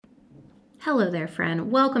Hello there, friend.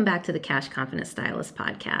 Welcome back to the Cash Confident Stylist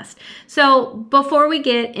podcast. So before we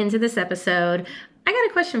get into this episode, I got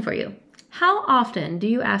a question for you. How often do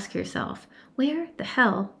you ask yourself, where the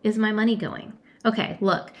hell is my money going? Okay,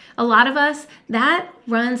 look, a lot of us, that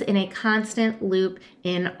runs in a constant loop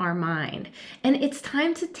in our mind. And it's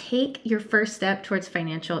time to take your first step towards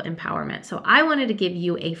financial empowerment. So I wanted to give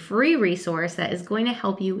you a free resource that is going to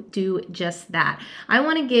help you do just that. I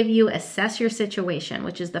want to give you Assess Your Situation,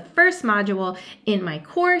 which is the first module in my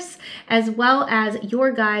course, as well as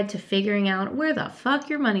your guide to figuring out where the fuck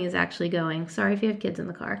your money is actually going. Sorry if you have kids in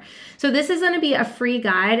the car. So this is going to be a free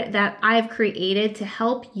guide that I've created to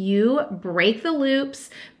help you break the loops,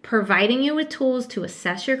 providing you with tools to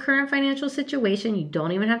assess your current financial situation. You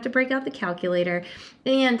don't even have to break out the calculator,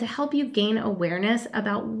 and to help you gain awareness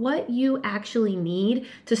about what you actually need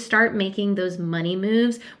to start making those money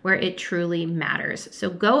moves where it truly matters. So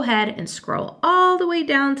go ahead and scroll all the way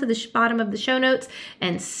down to the bottom of the show notes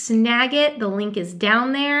and snag it. The link is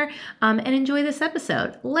down there, and enjoy this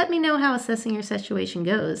episode. Let me know how assessing your situation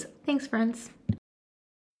goes. Thanks, friends.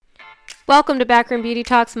 Welcome to Backroom Beauty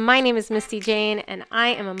Talks. My name is Misty Jane, and I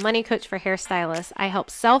am a money coach for hairstylists. I help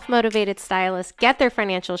self-motivated stylists get their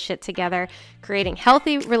financial shit together, creating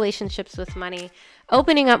healthy relationships with money,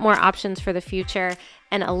 opening up more options for the future,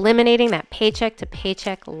 and eliminating that paycheck to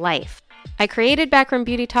paycheck life. I created Backroom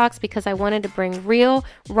Beauty Talks because I wanted to bring real,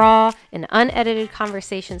 raw, and unedited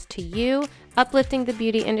conversations to you, uplifting the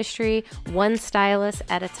beauty industry one stylist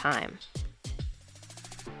at a time.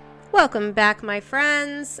 Welcome back, my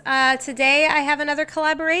friends. Today I have another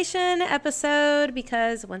collaboration episode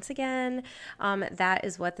because, once again, that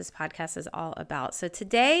is what this podcast is all about. So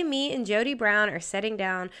today, me and Jodie Brown are sitting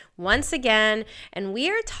down once again, and we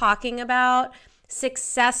are talking about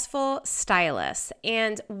successful stylists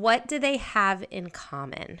and what do they have in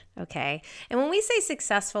common, okay? And when we say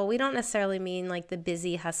successful, we don't necessarily mean like the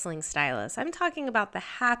busy, hustling stylist. I'm talking about the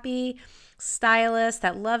happy stylist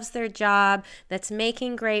that loves their job, that's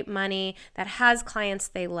making great money, that has clients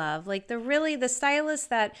they love. Like the stylist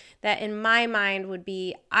that in my mind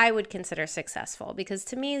I would consider successful. Because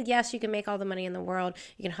to me, yes, you can make all the money in the world,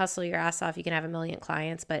 you can hustle your ass off, you can have 1 million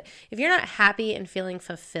clients, but if you're not happy and feeling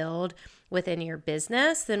fulfilled within your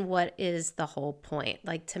business, then what is the whole point?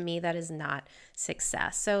 Like, to me, that is not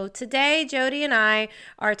success. So today, Jodie and I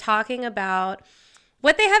are talking about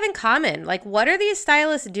what they have in common. Like, what are these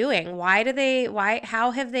stylists doing?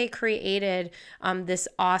 How have they created this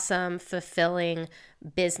awesome, fulfilling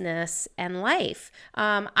business and life?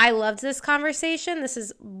 I loved this conversation. This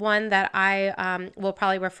is one that I will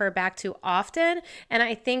probably refer back to often, and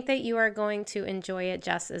I think that you are going to enjoy it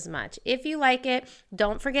just as much. If you like it,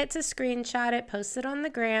 don't forget to screenshot it, post it on the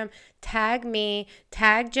gram, tag me,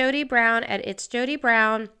 tag Jodie Brown at It's Jodie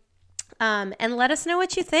Brown, and let us know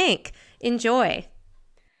what you think. Enjoy.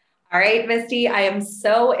 All right, Misty, I am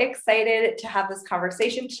so excited to have this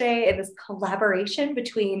conversation today and this collaboration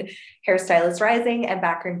between Hairstylist Rising and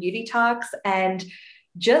Backroom Beauty Talks, and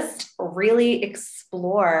just really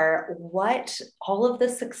explore what all of the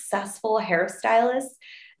successful hairstylists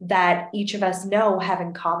that each of us know have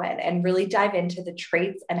in common, and really dive into the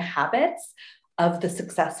traits and habits of the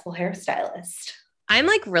successful hairstylist. I'm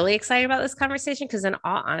like really excited about this conversation because, in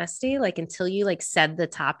all honesty, like until you like said the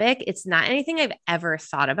topic, it's not anything I've ever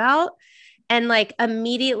thought about. And like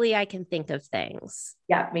immediately I can think of things.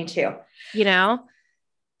 Yeah, me too. You know?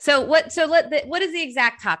 What is the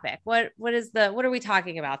exact topic? What are we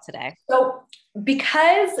talking about today? So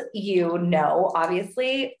because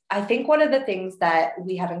obviously, I think one of the things that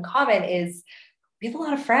we have in common is we have a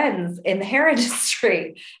lot of friends in the hair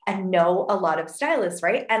industry and know a lot of stylists,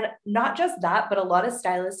 right? And not just that, but a lot of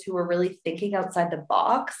stylists who are really thinking outside the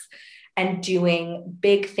box and doing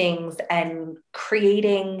big things and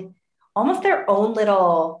creating almost their own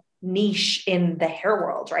little niche in the hair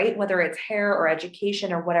world, right? Whether it's hair or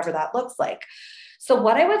education or whatever that looks like. So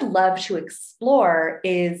what I would love to explore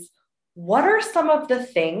is, what are some of the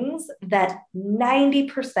things that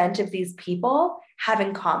 90% of these people have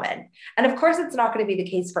in common? And of course, it's not going to be the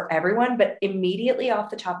case for everyone, but immediately off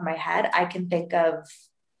the top of my head, I can think of,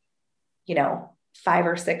 5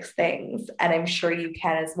 or 6 things, and I'm sure you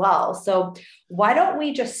can as well. So why don't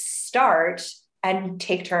we just start and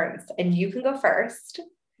take turns, and you can go first.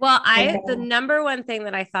 Well, the number one thing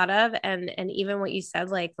that I thought of, and even what you said,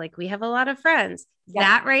 like we have a lot of friends,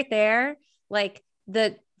 that right there, like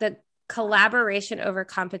the collaboration over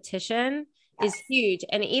competition is huge.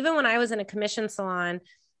 And even when I was in a commission salon,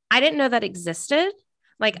 I didn't know that existed.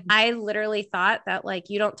 Like, I literally thought that like,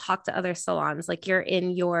 you don't talk to other salons, like you're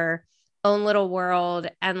in your own little world.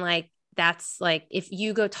 And like, that's like, if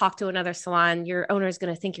you go talk to another salon, your owner is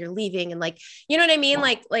going to think you're leaving. And like, you know what I mean?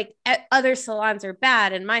 Yeah. Like other salons are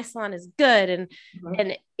bad and my salon is good. Mhm.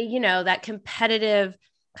 And, you know, that competitive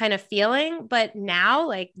kind of feeling. But now,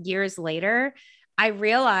 like years later, I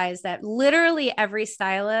realize that literally every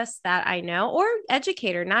stylist that I know, or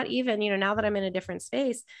educator, not even, you know, now that I'm in a different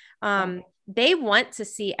space, Yeah. they want to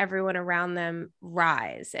see everyone around them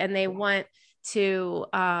rise, and they want to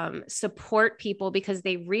support people because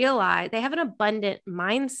they realize they have an abundant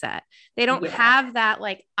mindset. They don't Yeah. have that,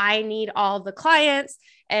 like, I need all the clients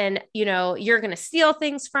and, you know, you're going to steal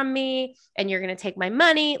things from me and you're going to take my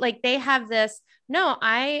money. Like they have this, no,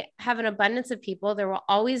 I have an abundance of people. There will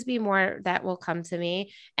always be more that will come to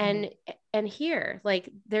me. Mhm. And here, like,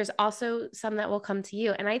 there's also some that will come to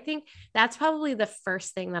you. And I think that's probably the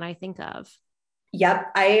first thing that I think of.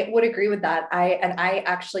 Yep, I would agree with that. I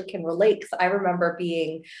actually can relate because I remember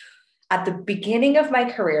being at the beginning of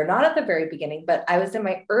my career, not at the very beginning, but I was in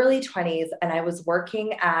my early 20s and I was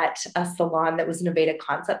working at a salon that was an Aveda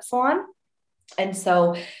concept salon. And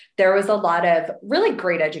so there was a lot of really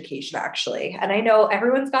great education, actually. And I know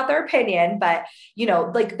everyone's got their opinion, but, you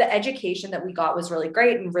know, like the education that we got was really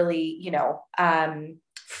great and really,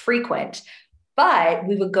 frequent. But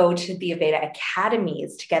we would go to the Aveda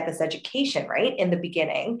academies to get this education, right? In the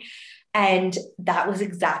beginning. And that was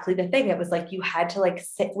exactly the thing. It was like you had to like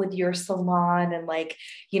sit with your salon and like,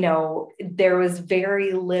 there was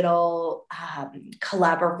very little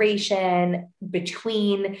collaboration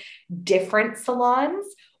between different salons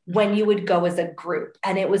when you would go as a group.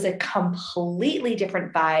 And it was a completely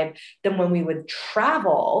different vibe than when we would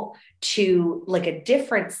travel to like a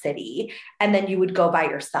different city and then you would go by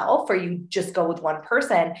yourself or you just go with one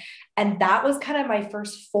person. And that was kind of my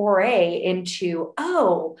first foray into,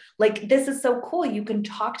 oh, like this is so cool. You can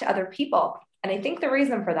talk to other people. And I think the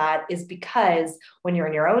reason for that is because when you're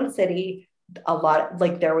in your own city,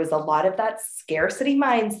 there was a lot of that scarcity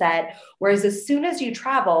mindset. Whereas as soon as you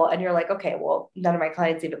travel and you're like, okay, well, none of my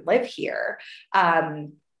clients even live here.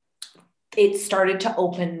 It started to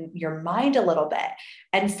open your mind a little bit.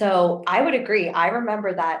 And so I would agree. I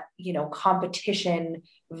remember that, competition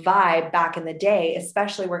vibe back in the day,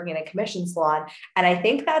 especially working in a commission salon. And I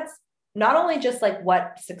think that's not only just like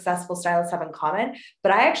what successful stylists have in common,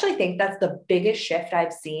 but I actually think that's the biggest shift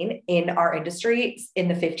I've seen in our industry in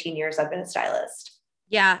the 15 years I've been a stylist.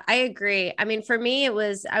 Yeah, I agree. I mean, for me, I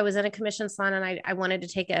was in a commission salon and I wanted to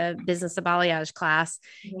take a business of balayage class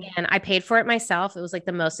Mhm. and I paid for it myself. It was like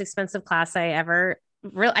the most expensive class I ever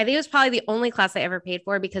I think it was probably the only class I ever paid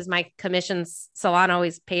for because my commissions salon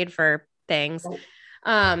always paid for things.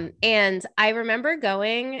 And I remember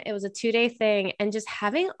going, it was a 2-day thing and just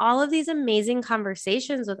having all of these amazing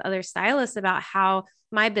conversations with other stylists about how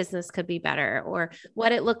my business could be better or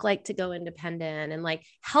what it looked like to go independent and like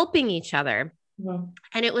helping each other. Mhm.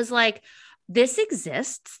 And it was like, this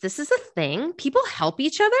exists. This is a thing. People help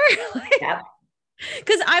each other. Yeah.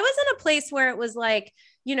 Because I was in a place where it was like,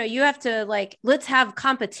 you know, you have to like, let's have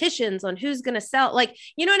competitions on who's going to sell. Like,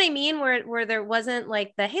 you know what I mean? Where there wasn't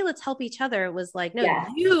like the, hey, let's help each other. It was like, no, Yeah.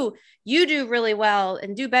 you do really well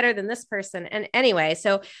and do better than this person. And anyway,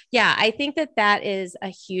 so yeah, I think that is a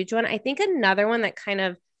huge one. I think another one that kind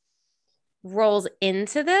of rolls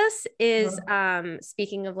into this is Mhm.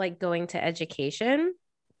 speaking of like going to education,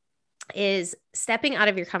 is stepping out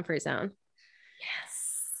of your comfort zone. Yes.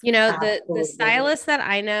 You know, the Absolutely. stylists that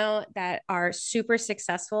I know that are super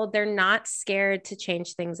successful, they're not scared to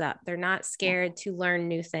change things up. They're not Yeah. scared to learn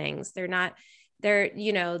new things.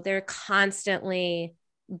 They're constantly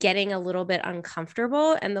getting a little bit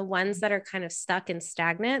uncomfortable. And the ones that are kind of stuck and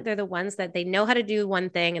stagnant, they're the ones that they know how to do one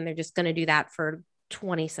thing and they're just going to do that for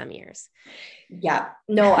 20 some years. Yeah,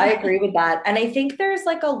 no, I agree with that. And I think there's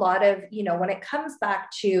like a lot of, when it comes back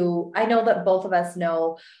to, I know that both of us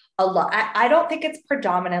know a lot. I don't think it's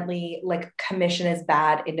predominantly like commission is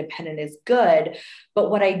bad, independent is good. But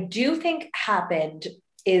what I do think happened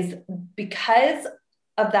is because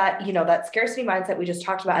of that, that scarcity mindset we just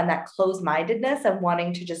talked about and that closed mindedness and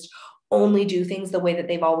wanting to just only do things the way that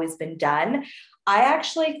they've always been done. I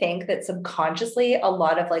actually think that subconsciously, a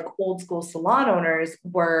lot of like old school salon owners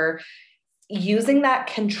were using that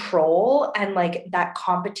control and like that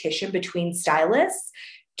competition between stylists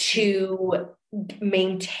to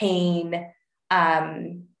maintain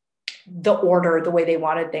the order the way they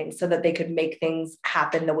wanted things so that they could make things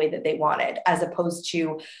happen the way that they wanted, as opposed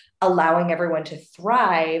to allowing everyone to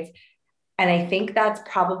thrive. And I think that's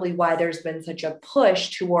probably why there's been such a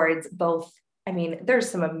push towards both I mean, there's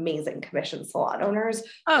some amazing commission salon owners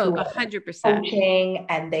Oh, who are 100%. coaching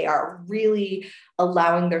and they are really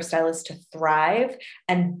allowing their stylists to thrive.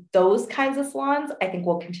 And those kinds of salons, I think,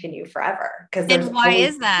 will continue forever because there's And why always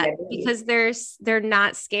is that? a need. Because they're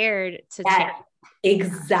not scared to change. Yeah,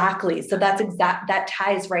 exactly. So that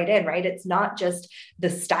ties right in, right? It's not just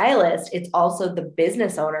the stylist, it's also the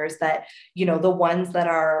business owners that, the ones that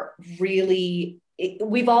are really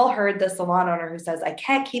we've all heard the salon owner who says, I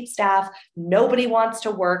can't keep staff, nobody wants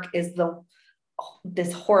to work, is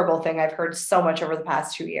this horrible thing I've heard so much over the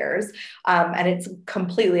past 2 years. And it's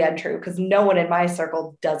completely untrue because no one in my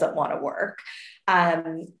circle doesn't want to work.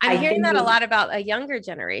 I'm I hearing think that a lot about a younger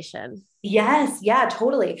generation. yes, yeah,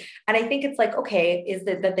 totally. And I think it's like, okay, is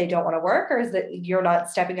it that they don't want to work, or is that you're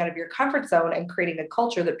not stepping out of your comfort zone and creating a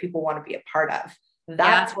culture that people want to be a part of? Yeah.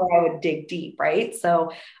 That's where I would dig deep, right?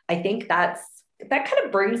 So I think that kind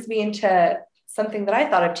of brings me into something that I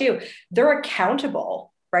thought of too. They're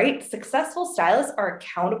accountable, right? Successful stylists are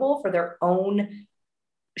accountable for their own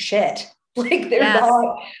shit. Like Yes.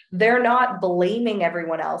 they're not blaming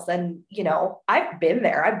everyone else. And I've been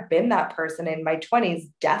there. I've been that person in my 20s.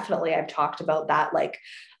 Definitely I've talked about that, like,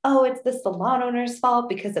 oh, it's the salon owner's fault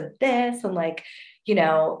because of this. And like,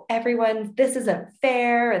 this isn't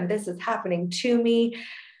fair and this is happening to me.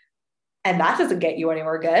 And that doesn't get you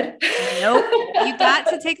anywhere good. Nope. You got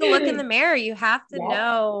to take a look in the mirror. You have to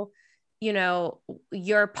Yeah. know,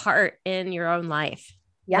 your part in your own life.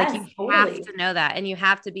 Like Yes, you have totally. to know that and you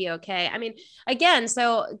have to be okay. I mean, again,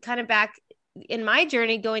 so kind of back in my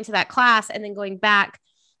journey, going to that class and then going back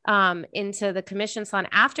into the commission salon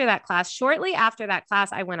after that class, shortly after that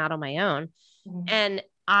class, I went out on my own Mhm. and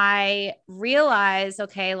I realized,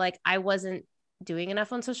 okay, like I wasn't doing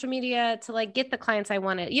enough on social media to like get the clients I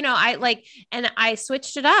wanted. And I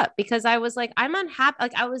switched it up because I was like, I'm unhappy.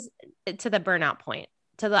 Like I was to the burnout point,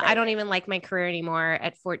 I Right. don't even like my career anymore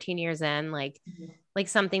at 14 years in, Mhm. like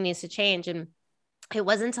something needs to change. And it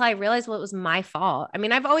wasn't until I realized, well, it was my fault. I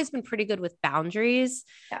mean, I've always been pretty good with boundaries,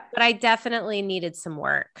 Yeah. but I definitely needed some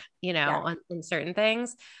work, Yeah. in certain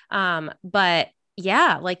things. But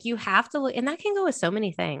yeah, like you have to look, and that can go with so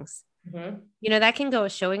many things. Mhm. That can go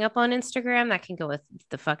with showing up on Instagram. That can go with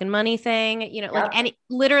the fucking money thing, like Yep.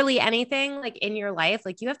 literally anything like in your life.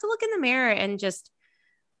 Like you have to look in the mirror and just,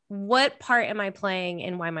 what part am I playing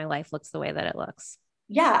in why my life looks the way that it looks?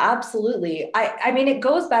 Yeah, absolutely. I mean, it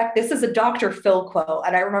goes back. This is a Dr. Phil quote.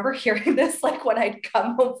 And I remember hearing this like when I'd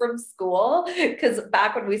come home from school, because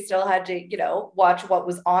back when we still had to, watch what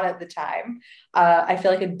was on at the time. I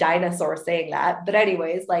feel like a dinosaur saying that. But,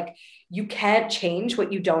 anyways, like you can't change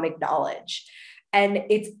what you don't acknowledge. And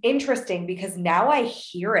it's interesting because now I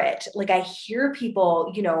hear it. Like I hear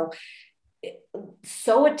people,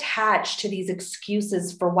 so attached to these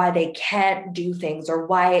excuses for why they can't do things or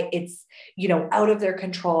why it's out of their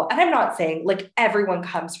control. And I'm not saying like everyone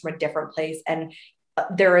comes from a different place and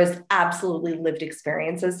there is absolutely lived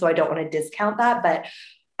experiences, so I don't want to discount that, but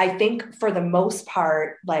I think for the most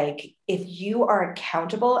part, like if you are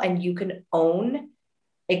accountable and you can own,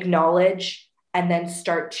 acknowledge, and then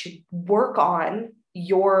start to work on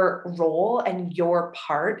your role and your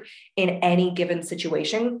part in any given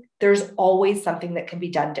situation, there's always something that can be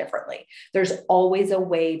done differently. There's always a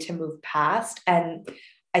way to move past. And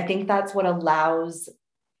I think that's what allows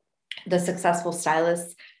the successful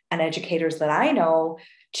stylists and educators that I know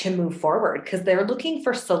to move forward because they're looking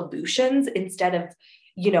for solutions instead of,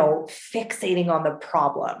 fixating on the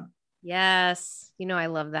problem. Yes. I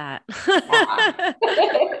love that. Yeah.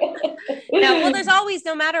 Yeah. Well, there's always,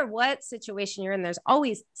 no matter what situation you're in, there's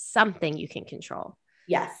always something you can control.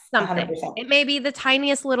 Yes, Something. 100%. It may be the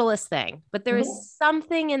tiniest, littlest thing, but there Mhm. is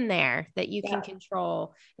something in there that you can Yeah.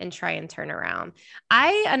 control and try and turn around.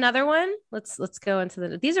 Another one. Let's go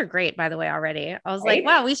into these are great, by the way, already. I was like,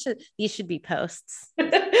 Right. wow, these should be posts.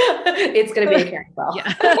 It's going to be a carousel.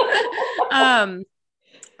 Yeah.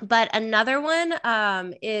 But another one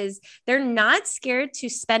is they're not scared to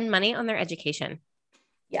spend money on their education,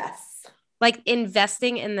 Yes. like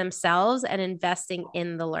investing in themselves and investing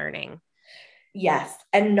in the learning. Yes.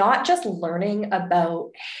 And not just learning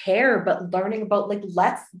about hair, but learning about like,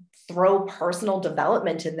 let's throw personal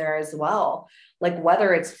development in there as well. Like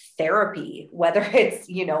whether it's therapy, whether it's,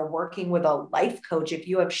 working with a life coach, if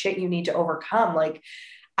you have shit you need to overcome, like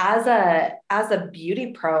as a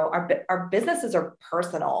beauty pro, our businesses are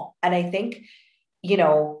personal. And I think,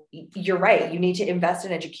 you're right. You need to invest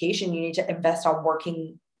in education. You need to invest on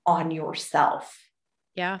working on yourself.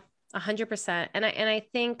 Yeah, 100%. And I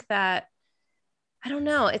think that, I don't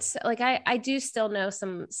know. It's like I do still know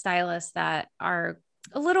some stylists that are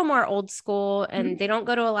a little more old school and they don't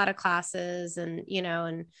go to a lot of classes and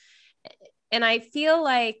And I feel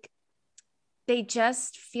like they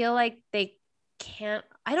just feel like they can't.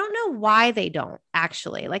 I don't know why they don't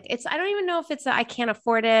actually. Like I don't even know if it's I can't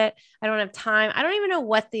afford it. I don't have time. I don't even know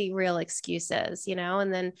what the real excuse is,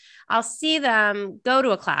 And then I'll see them go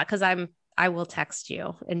to a class because I will text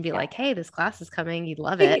you and be like, hey, this class is coming. You'd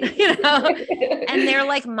love it, And they're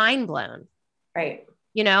like mind blown. Right.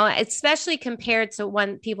 Especially compared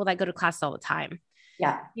to people that go to class all the time.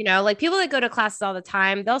 Yeah. Like people that go to classes all the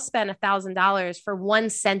time, they'll spend $1,000 for one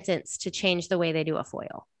sentence to change the way they do a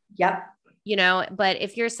foil. Yep. But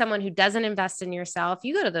if you're someone who doesn't invest in yourself,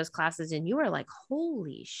 you go to those classes and you are like,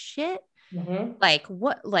 holy shit. Mm-hmm. Like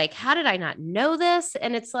what, like, how did I not know this?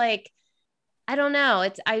 And it's like, I don't know.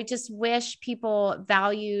 I just wish people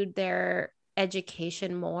valued their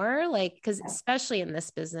education more, like, because especially in this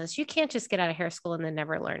business, you can't just get out of hair school and then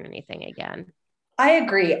never learn anything again. I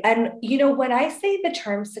agree. And, when I say the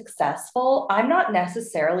term successful, I'm not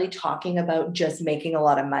necessarily talking about just making a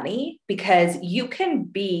lot of money, because you can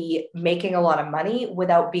be making a lot of money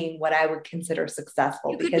without being what I would consider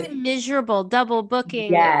successful. You could be miserable, double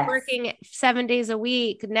booking, yes, working 7 days a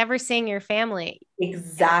week, never seeing your family.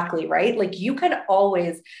 Exactly. Right. Like you can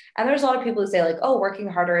always, and there's a lot of people who say like, oh, working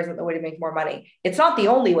harder isn't the way to make more money. It's not the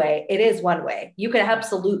only way. It is one way. You can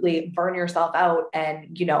absolutely burn yourself out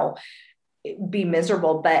and, be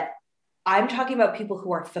miserable. But I'm talking about people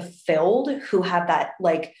who are fulfilled, who have that,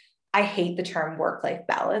 like, I hate the term work-life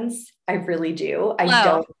balance. I really do. I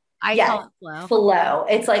don't. I call it flow.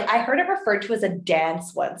 It's like, I heard it referred to as a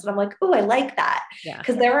dance once. And I'm like, oh, I like that. Yeah.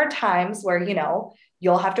 Because there are times where,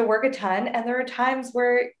 you'll have to work a ton. And there are times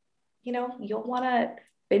where, you'll want to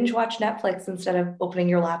binge watch Netflix instead of opening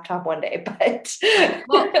your laptop one day. But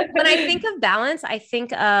when I think of balance, I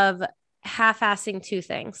think of half-assing two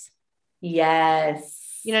things.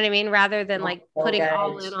 Yes. You know what I mean? Rather than like putting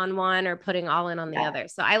all in on one or putting all in on the other.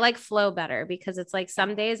 So I like flow better because it's like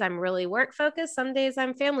some days I'm really work focused. Some days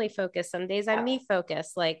I'm family focused. Some days I'm me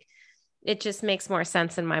focused. Like it just makes more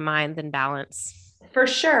sense in my mind than balance. For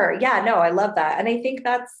sure. Yeah, no, I love that. And I think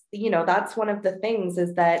that's, that's one of the things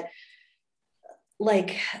is that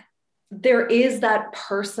like there is that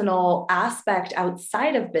personal aspect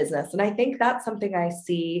outside of business. And I think that's something I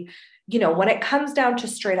see, when it comes down to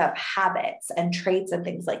straight up habits and traits and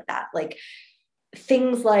things like that, like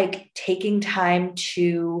things like taking time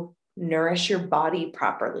to nourish your body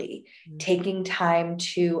properly, taking time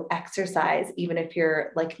to exercise, even if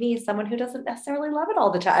you're like me, someone who doesn't necessarily love it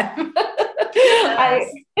all the time.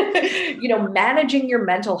 Managing your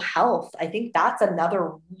mental health. I think that's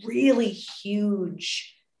another really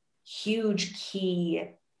huge key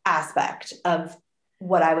aspect of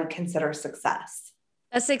what I would consider success.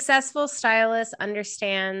 A successful stylist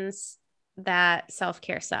understands that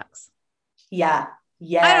self-care sucks. Yeah.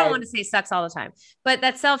 Yeah. I don't want to say sucks all the time, but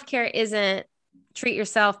that self-care isn't treat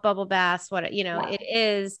yourself, bubble baths, it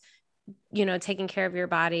is, taking care of your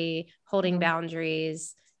body, holding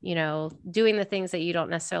boundaries, doing the things that you don't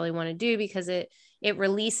necessarily want to do because it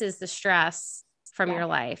releases the stress from your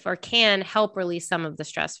life or can help release some of the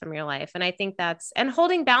stress from your life. And I think and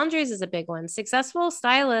holding boundaries is a big one. Successful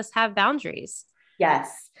stylists have boundaries.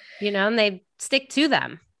 Yes. And they stick to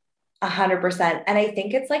them. 100%. And I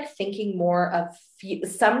think it's like thinking more of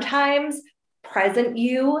sometimes present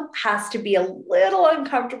you has to be a little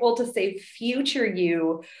uncomfortable to save future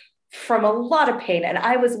you from a lot of pain. And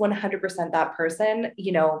I was 100% that person,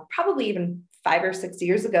 probably even 5 or 6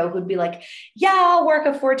 years ago, who'd be like, yeah, I'll work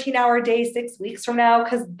a 14-hour day 6 weeks from now,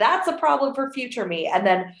 because that's a problem for future me. And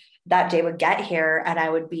then that day would get here and I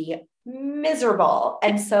would be miserable.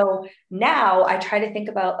 And so now I try to think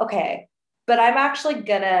about, okay, but I'm actually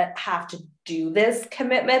gonna have to do this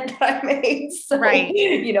commitment that I made. So, right.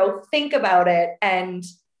 Think about it. And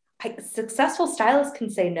successful stylists can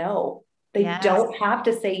say no. They don't have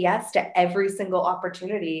to say yes to every single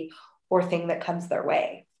opportunity or thing that comes their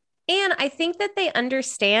way. And I think that they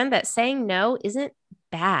understand that saying no isn't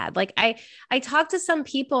bad. Like I talk to some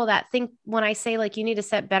people that think when I say like, you need to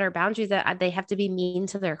set better boundaries, that they have to be mean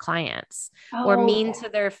to their clients or mean to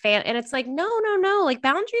their fan. And it's like, no. Like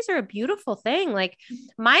boundaries are a beautiful thing. Like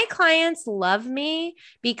my clients love me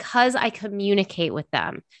because I communicate with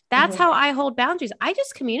them. That's how I hold boundaries. I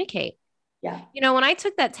just communicate. Yeah. When I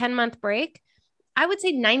took that 10-month break, I would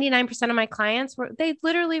say 99% of my clients they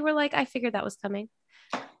literally were like, I figured that was coming.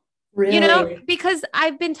 Really? Because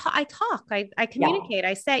I've been, I talk, I communicate.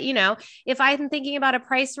 I say, if I'm thinking about a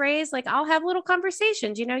price raise, like I'll have little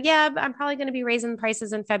conversations, I'm probably going to be raising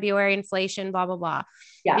prices in February, inflation, blah, blah, blah.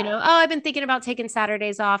 Oh, I've been thinking about taking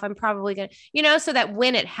Saturdays off. I'm probably going to, so that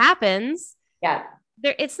when it happens,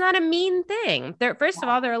 it's not a mean thing. First of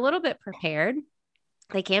all, they're a little bit prepared.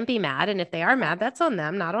 they can't be mad. And if they are mad, that's on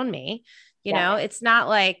them, not on me. You Yeah. know, it's not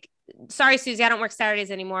like, sorry, Susie, I don't work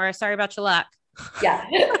Saturdays anymore. Sorry about your luck. Yeah.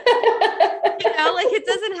 You know, like it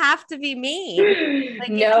doesn't have to be me. Like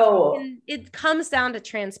No. it comes down to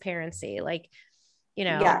transparency. Like, you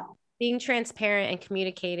know, Yeah. being transparent and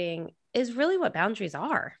communicating is really what boundaries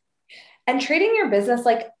are. And treating your business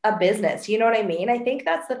like a business, you know what I mean? I think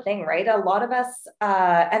that's the thing, right? A lot of us,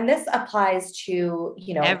 and this applies to,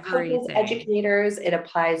 coaches, Everything. educators, it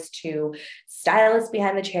applies to stylists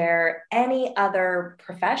behind the chair, any other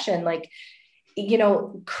profession, like,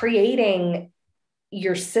 creating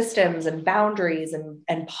your systems and boundaries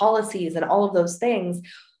and policies and all of those things.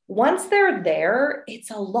 Once they're there,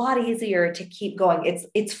 it's a lot easier to keep going.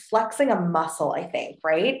 It's flexing a muscle, I think,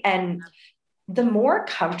 right? And the more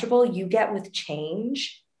comfortable you get with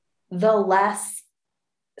change, the less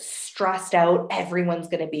stressed out everyone's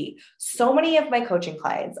going to be. So many of my coaching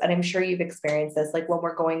clients, and I'm sure you've experienced this, like when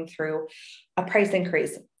we're going through a price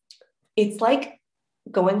increase, it's like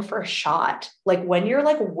going for a shot. Like when you're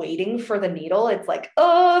like waiting for the needle, it's like,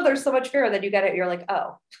 oh, there's so much fear. And then you get it. You're like,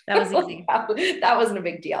 oh, That was easy. that wasn't a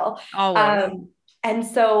big deal. Always. And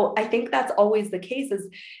so I think that's always the case is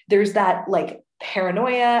there's that like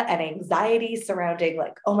paranoia and anxiety surrounding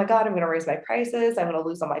like, oh my God, I'm going to raise my prices. I'm going to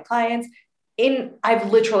lose all my clients.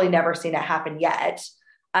 I've literally never seen it happen yet.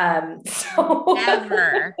 So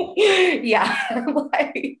Never. yeah,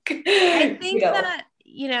 like, I think that,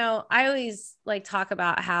 I always like talk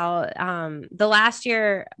about how the last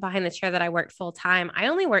year behind the chair that I worked full time, I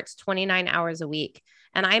only worked 29 hours a week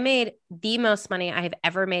and I made the most money I have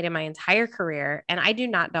ever made in my entire career. And I do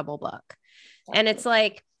not double book. And it's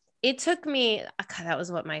like, it took me, that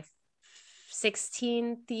was what, my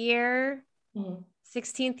 16th year,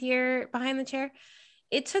 16th year behind the chair.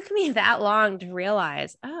 It took me that long to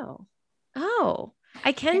realize, oh,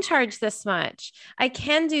 I can charge this much. I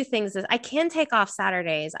can do things I can take off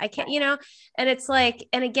Saturdays. I can, and it's like,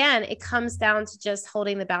 and again, it comes down to just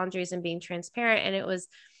holding the boundaries and being transparent. And it was,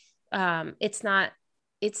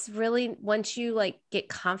 it's really, once you like get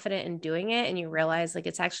confident in doing it and you realize like,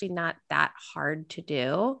 it's actually not that hard to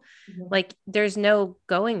do. Like there's no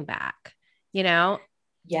going back,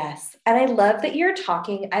 Yes. And I love that you're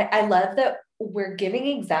talking. I love that we're giving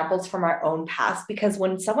examples from our own past because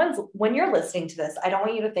when you're listening to this, I don't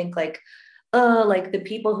want you to think like, oh, like the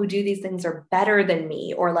people who do these things are better than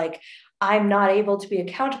me, or like I'm not able to be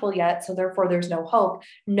accountable yet, so therefore there's no hope.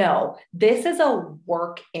 No, this is a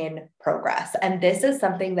work in progress. And this is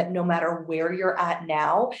something that no matter where you're at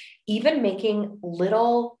now, even making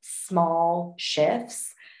little small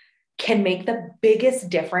shifts can make the biggest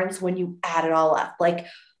difference when you add it all up. Like,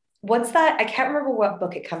 what's that? I can't remember what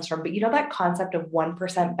book it comes from, but that concept of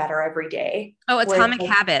 1% better every day. Oh, Atomic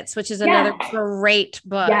Habits, which is another great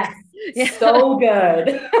book. Yes. So good.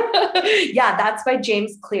 Yeah. That's by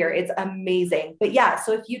James Clear. It's amazing. But yeah,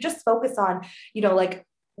 so if you just focus on, like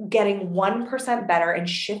getting 1% better and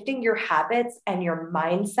shifting your habits and your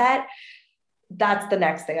mindset, that's the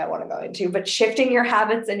next thing I want to go into, but shifting your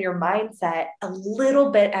habits and your mindset a little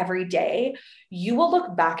bit every day, you will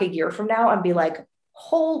look back a year from now and be like,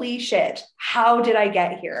 holy shit, how did I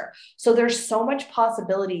get here? So there's so much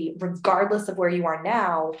possibility, regardless of where you are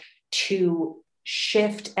now, to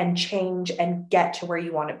shift and change and get to where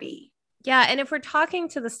you want to be. Yeah. And if we're talking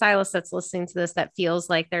to the stylist that's listening to this that feels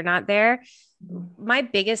like they're not there, my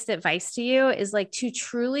biggest advice to you is like to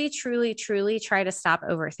truly, truly, truly try to stop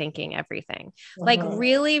overthinking everything. Like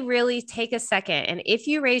really, really take a second. And if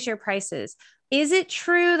you raise your prices, is it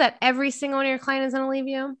true that every single one of your client is going to leave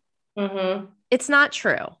you? It's not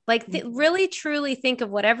true. Like really, truly think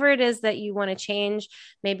of whatever it is that you want to change.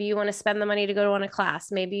 Maybe you want to spend the money to go to a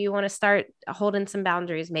class. Maybe you want to start holding some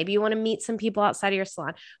boundaries. Maybe you want to meet some people outside of your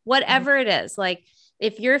salon, whatever it is. Like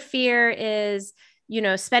if your fear is,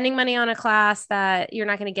 spending money on a class that you're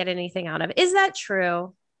not going to get anything out of, is that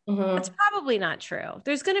true? That's probably not true.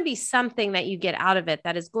 There's going to be something that you get out of it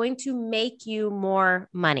that is going to make you more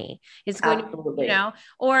money. It's going to,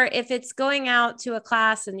 or if it's going out to a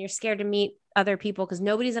class and you're scared to meet other people because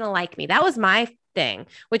nobody's going to like me. That was my thing,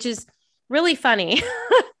 which is really funny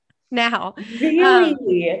now.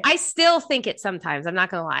 Really? I still think it sometimes. I'm not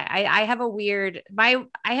going to lie. I have a weird, like,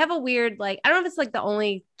 I don't know if it's like the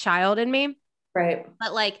only child in me. Right.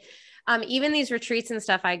 But like, even these retreats and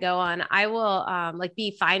stuff I go on, I will like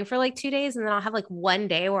be fine for like 2 days. And then I'll have like one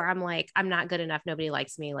day where I'm like, I'm not good enough. Nobody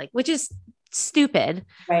likes me, like, which is stupid.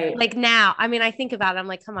 Right. Like now, I mean, I think about it. I'm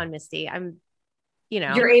like, come on, Misty,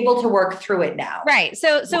 you're able to work through it now. Right.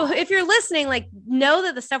 So if you're listening, like know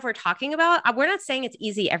that the stuff we're talking about, we're not saying it's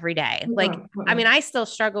easy every day. Like, I mean, I still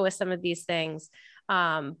struggle with some of these things.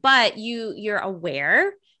 But you're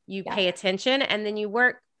aware, you pay attention, and then you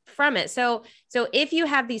work from it. So if you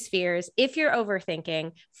have these fears, if you're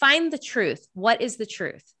overthinking, find the truth. What is the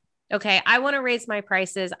truth? Okay, I want to raise my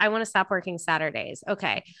prices. I want to stop working Saturdays.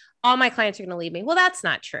 Okay, all my clients are going to leave me. Well, that's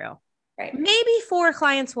not true. Right. Maybe 4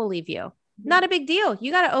 clients will leave you. Not a big deal.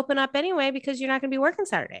 You got to open up anyway because you're not going to be working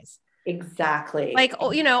Saturdays. Exactly. Like,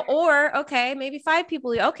 you know, or okay, maybe 5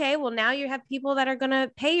 people. Okay, well now you have people that are going to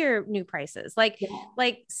pay your new prices. Like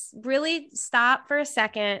really stop for a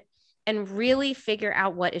second and really figure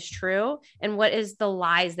out what is true and what is the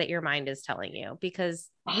lies that your mind is telling you, because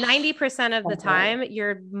 90% of the time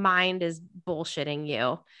your mind is bullshitting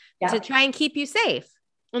you to try and keep you safe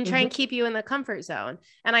and try and keep you in the comfort zone.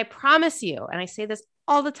 And I promise you, and I say this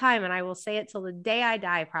all the time, and I will say it till the day I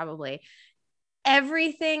die, probably,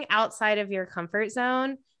 everything outside of your comfort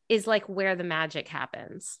zone is like where the magic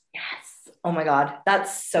happens. Yes. Oh my God.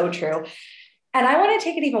 That's so true. And I want to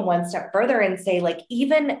take it even one step further and say, like,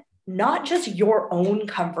 even not just your own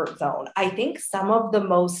comfort zone. I think some of the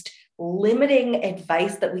most limiting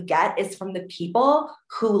advice that we get is from the people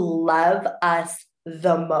who love us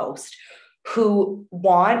the most, who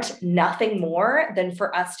want nothing more than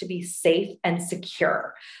for us to be safe and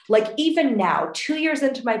secure. Like, even now, 2 years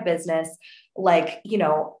into my business, like, you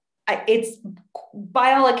know, it's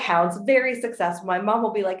by all accounts very successful. My mom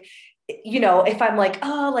will be like, you know, if I'm like,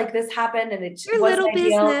 oh, like this happened and it Your wasn't little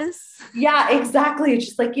ideal. business. Yeah, exactly. It's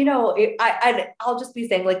just like, you know, I'll just be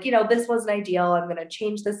saying like, you know, this wasn't ideal. I'm going to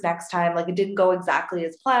change this next time. Like, it didn't go exactly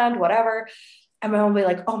as planned, whatever. And my mom will be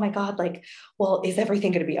like, oh my God, like, well, is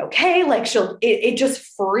everything going to be okay? Like it just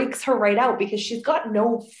freaks her right out because she's got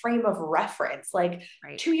no frame of reference. Like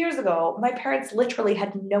 2 years ago, my parents literally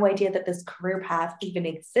had no idea that this career path even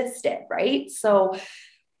existed. Right. So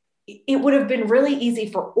it would have been really easy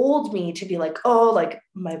for old me to be like, oh, like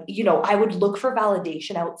you know, I would look for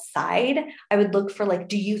validation outside. I would look for like,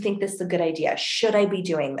 do you think this is a good idea? Should I be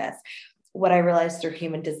doing this? What I realized through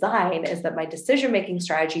human design is that my decision-making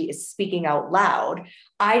strategy is speaking out loud.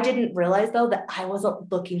 I didn't realize though that I wasn't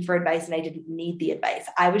looking for advice and I didn't need the advice.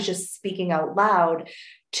 I was just speaking out loud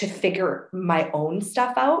to figure my own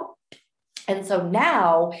stuff out. And so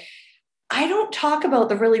now I don't talk about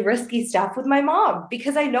the really risky stuff with my mom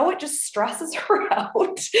because I know it just stresses her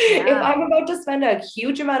out. Yeah. If I'm about to spend a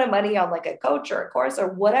huge amount of money on like a coach or a course or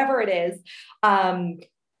whatever it is,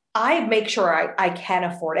 I make sure I can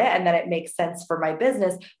afford it and that it makes sense for my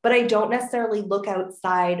business, but I don't necessarily look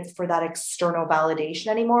outside for that external validation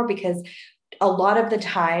anymore because a lot of the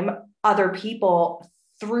time, other people,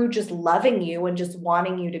 through just loving you and just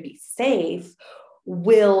wanting you to be safe,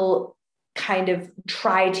 will kind of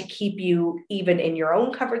try to keep you even in your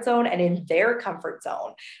own comfort zone and in their comfort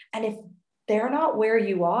zone. And if they're not where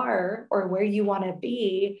you are or where you want to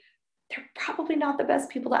be, they're probably not the best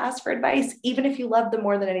people to ask for advice, even if you love them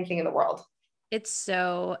more than anything in the world. It's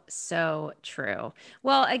so, so true.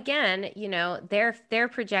 Well, again, you know, they're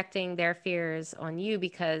projecting their fears on you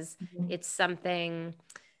because it's something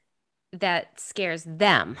that scares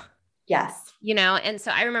them. Yes. You know, and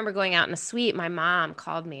so I remember going out in a suite. My mom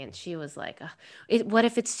called me and she was like, what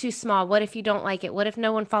if it's too small? What if you don't like it? What if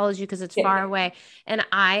no one follows you because it's far away? And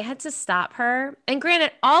I had to stop her. And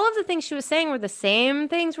granted, all of the things she was saying were the same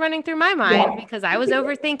things running through my mind because I was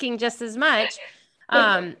overthinking just as much.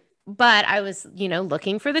 But I was, you know,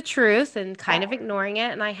 looking for the truth and kind of ignoring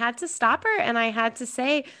it. And I had to stop her and I had to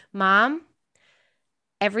say, Mom,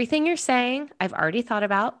 everything you're saying, I've already thought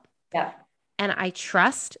about. Yeah. And I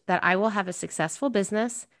trust that I will have a successful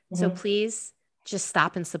business. So please just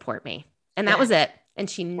stop and support me. And that was it. And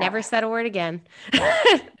she never said a word again.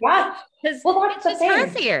 Yeah. Well, that's just her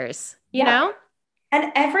fears, you know?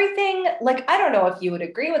 And everything, like, I don't know if you would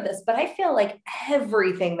agree with this, but I feel like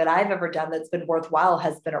everything that I've ever done that's been worthwhile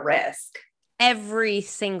has been a risk. Every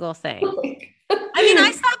single thing. I mean,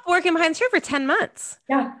 I stopped working behind the chair for 10 months.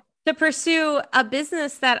 Yeah. To pursue a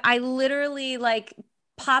business that I literally like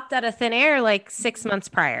popped out of thin air like 6 months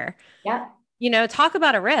prior. Yeah. You know, talk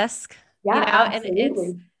about a risk. Yeah, you know, absolutely.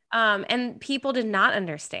 And it's and people did not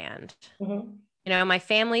understand. You know, my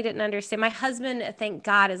family didn't understand. My husband, thank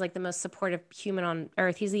God, is like the most supportive human on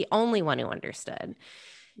earth. He's the only one who understood.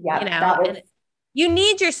 Yeah. You know, and you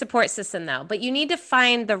need your support system though, but you need to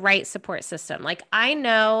find the right support system. Like I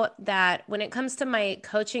know that when it comes to my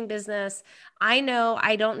coaching business, I know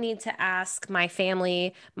I don't need to ask my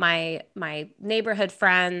family, my neighborhood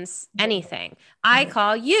friends, anything. I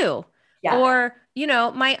call you or, you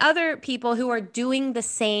know, my other people who are doing the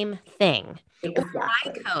same thing. Exactly. Or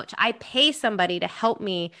my coach. I pay somebody to help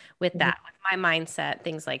me with that, with my mindset,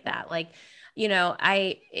 things like that. Like, you know,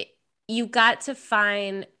 you got to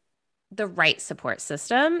find the right support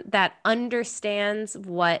system that understands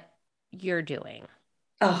what you're doing.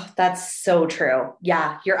 Oh, that's so true.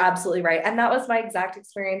 Yeah, you're absolutely right. And that was my exact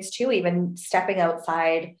experience too, even stepping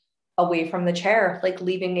outside away from the chair, like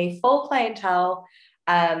leaving a full clientele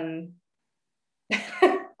um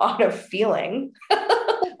on a feeling.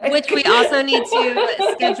 Which we also need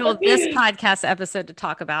to schedule this podcast episode to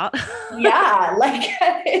talk about. Yeah, like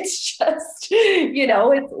it's just,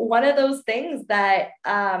 it's one of those things that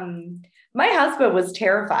my husband was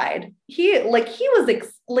terrified. He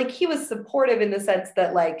was supportive in the sense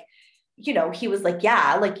that he was like,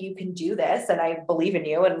 yeah, like you can do this and I believe in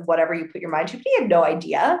you and whatever you put your mind to, but he had no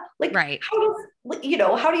idea. Like Right.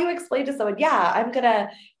 how do you explain to someone, yeah, I'm gonna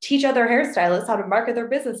teach other hairstylists how to market their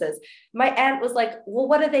businesses? My aunt was like, well,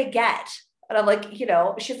 what do they get? And I'm like,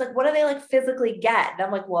 she's like, what do they like physically get? And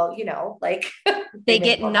I'm like, well, like they They make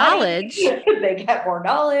get more money, knowledge. they get more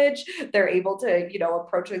knowledge, they're able to,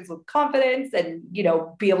 approach things with confidence and,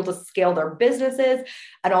 be able to scale their businesses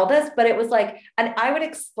and all this. But it was like, and I would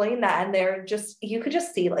explain that, and you could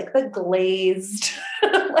just see like the glazed,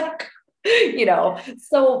 like,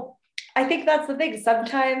 so I think that's the thing.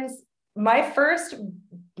 Sometimes my first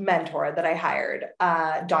mentor that I hired,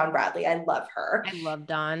 Dawn Bradley, I love her. I love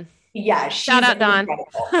Dawn. Yeah, Shout she's out, Dawn.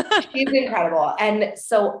 incredible. She's incredible. And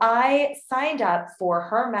so I signed up for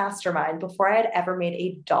her mastermind before I had ever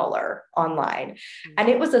made $1 online. And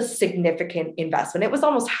it was a significant investment. It was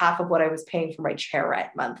almost half of what I was paying for my chair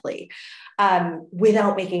rent monthly,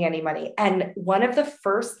 without making any money. And one of the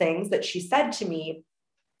first things that she said to me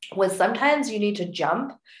was, sometimes you need to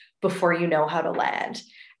jump before you know how to land.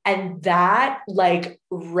 And that like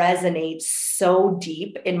resonates so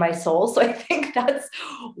deep in my soul. So I think that's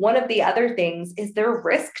one of the other things, is they're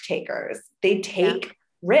risk takers. They take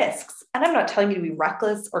risks. And I'm not telling you to be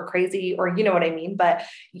reckless or crazy, or you know what I mean, but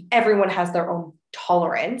everyone has their own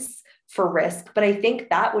tolerance for risk. But I think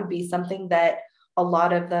that would be something that a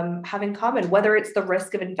lot of them have in common, whether it's the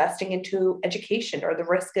risk of investing into education or the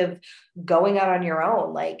risk of going out on your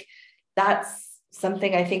own. Like that's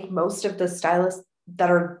something I think most of the stylists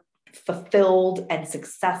that are fulfilled and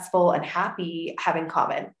successful and happy have in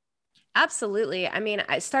common. Absolutely. I mean,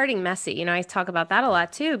 starting messy, I talk about that a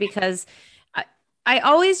lot too, because I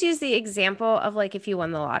always use the example of like if you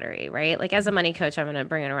won the lottery, right? Like as a money coach, I'm going to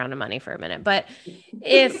bring it around to money for a minute. But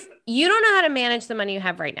if you don't know how to manage the money you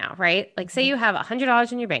have right now, right? Like say you have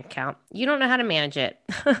 $100 in your bank account, you don't know how to manage it.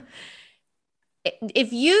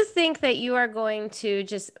 If you think that you are going to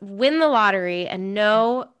just win the lottery and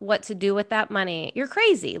know what to do with that money, you're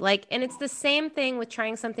crazy. Like, and it's the same thing with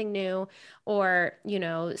trying something new or,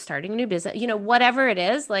 starting a new business, whatever it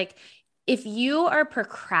is. Like, if you are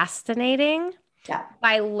procrastinating Yeah.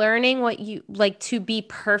 by learning what you like to be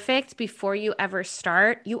perfect before you ever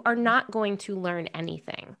start, you are not going to learn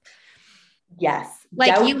anything. Yes.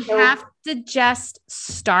 Like, you have to just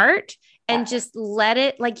start and just let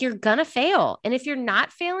it, like you're gonna fail. And if you're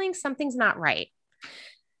not failing, something's not right.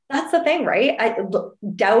 That's the thing, right?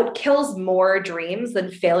 Doubt kills more dreams than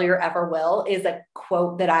failure ever will, is a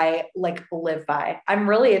quote that I like live by. I'm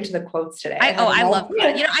really into the quotes today. I love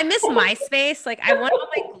that. I miss MySpace. Like I want all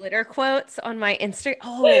my glitter quotes on my Insta.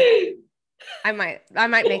 Oh, I might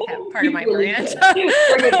make that part of my brand.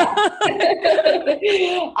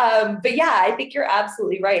 But yeah, I think you're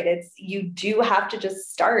absolutely right. You do have to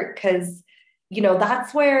just start, because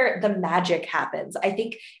that's where the magic happens. I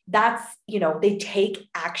think that's, they take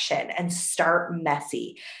action and start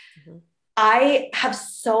messy. Mm-hmm. I have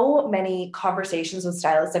so many conversations with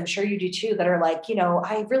stylists, I'm sure you do too, that are like,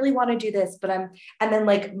 I really want to do this, and then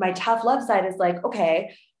like my tough love side is like,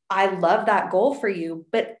 okay, I love that goal for you,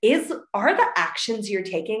 but are the actions you're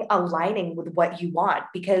taking aligning with what you want?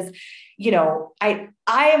 Because, I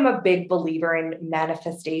am a big believer in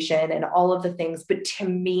manifestation and all of the things, but to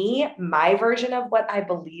me, my version of what I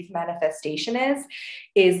believe manifestation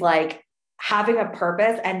is like having a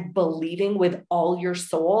purpose and believing with all your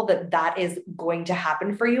soul that that is going to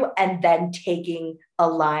happen for you, and then taking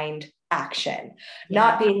aligned action,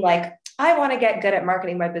 not being like, I want to get good at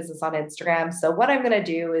marketing my business on Instagram. So what I'm going to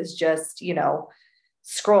do is just,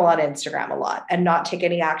 scroll on Instagram a lot and not take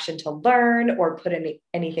any action to learn or put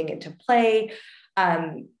anything into play.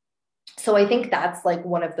 So I think that's like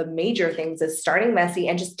one of the major things, is starting messy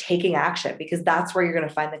and just taking action, because that's where you're going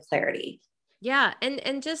to find the clarity. Yeah.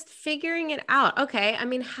 And just figuring it out. Okay. I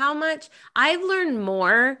mean, I've learned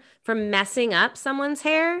more from messing up someone's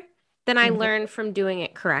hair than I learned from doing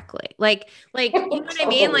it correctly. Like, you know what I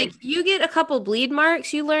mean? Like you get a couple bleed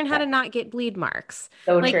marks, you learn how to not get bleed marks.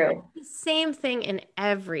 So like, true. The same thing in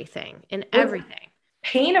everything,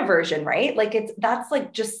 Pain aversion, right? Like that's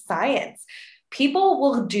like just science. people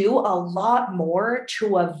will do a lot more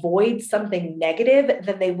to avoid something negative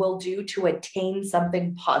than they will do to attain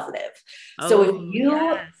something positive. So if Oh, you,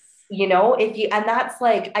 yes. if you, and that's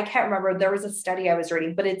like, I can't remember, there was a study I was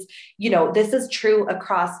reading, but it's, this is true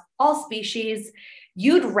across all species.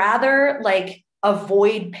 You'd rather like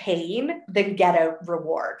avoid pain than get a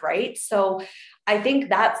reward, right? So I think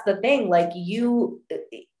that's the thing. Like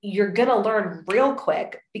you're going to learn real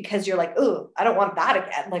quick because you're like, oh, I don't want that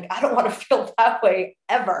again. Like, I don't want to feel that way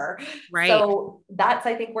ever. Right. So that's,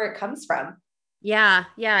 I think, where it comes from. Yeah,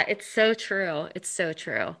 yeah, it's so true. It's so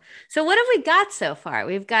true. So what have we got so far?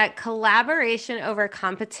 We've got collaboration over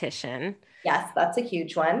competition, Yes, that's a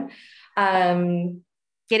huge one. Um,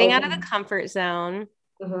 getting out of the open, comfort zone,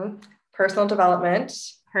 mhm. Personal development,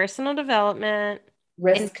 personal development, in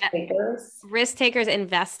risk takers. risk takers,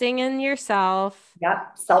 investing in yourself. Yep. I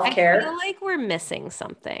Self-care. feel like we're missing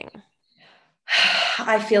something.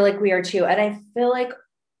 I feel like we are too. And I feel like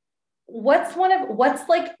what's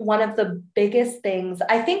like one of the biggest things,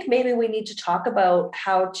 I think maybe we need to talk about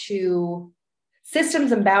how to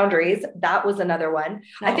systems and boundaries. That was another one.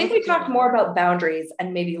 I That think was a we good talked one. more about boundaries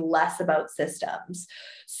and maybe less about systems.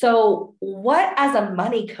 So what, as a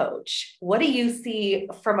money coach, what do you see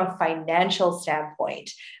from a financial standpoint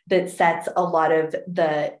that sets a lot of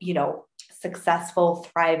the, successful,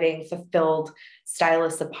 thriving, fulfilled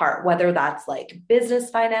stylists apart, whether that's like business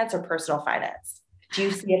finance or personal finance? Do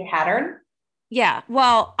you see a pattern? Yeah.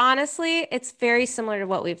 Well, honestly, it's very similar to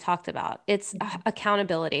what we've talked about. It's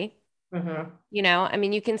accountability. Mm-hmm. I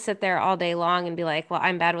mean, you can sit there all day long and be like, well,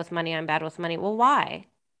 I'm bad with money. I'm bad with money. Well, why?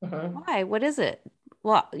 Mm-hmm. Why? What is it?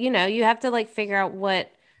 Well, you have to like figure out what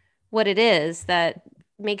it is that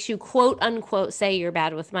makes you quote unquote say you're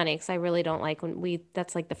bad with money. Because I really don't like when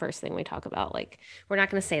that's like the first thing we talk about. Like, we're not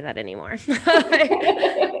going to say that anymore.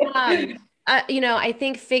 um, I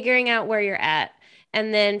think figuring out where you're at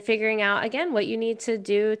and then figuring out again what you need to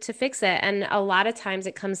do to fix it. And a lot of times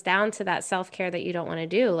it comes down to that self-care that you don't want to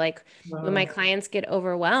do. Like when my clients get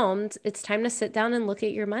overwhelmed, it's time to sit down and look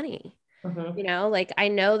at your money. Mm-hmm. Like I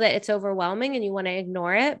know that it's overwhelming and you want to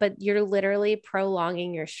ignore it, but you're literally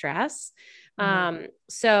prolonging your stress. Mm-hmm.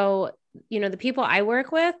 So the people I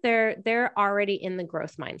work with, they're already in the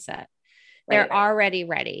growth mindset. They're Right. already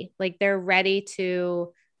ready. Like they're ready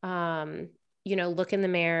to look in the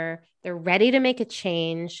mirror. They're ready to make a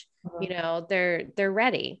change. Mm-hmm. They're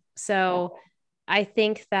ready. Yeah. So I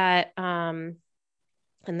think that and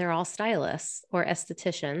they're all stylists or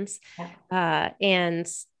estheticians. Yeah. And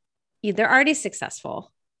they're already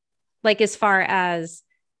successful, like as far as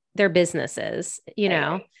their businesses,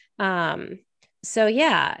 Right. so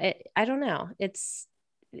yeah, I don't know.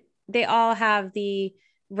 They all have the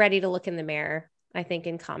ready to look in the mirror, I think,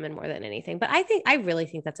 in common more than anything. But I really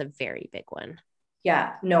think that's a very big one.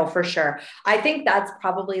 Yeah. No, for sure. I think that's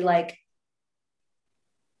probably like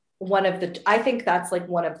I think that's like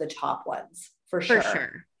one of the top ones for For sure.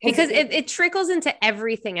 sure. Because Because it trickles into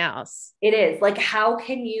everything else. it is like, how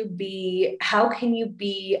can you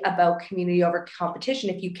be about community over competition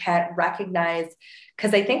if you can't recognize,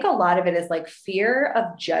 because I think a lot of it is like fear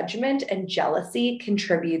of judgment and jealousy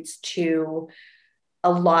contributes to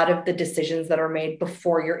a lot of the decisions that are made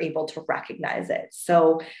before you're able to recognize it.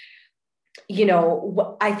 So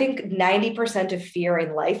I think 90% of fear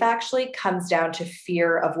in life actually comes down to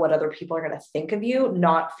fear of what other people are going to think of you,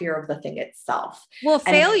 not fear of the thing itself. Well,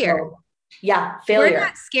 And failure. so, yeah, We're failure.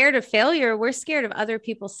 not scared of failure. We're scared of other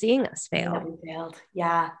people seeing us Saying that fail. we failed.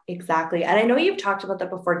 Yeah, exactly. And I know you've talked about that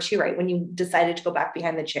before too, right? When you decided to go back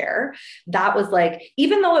behind the chair, that was like,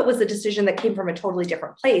 even though it was a decision that came from a totally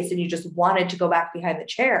different place and you just wanted to go back behind the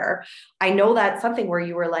chair, I know that's something where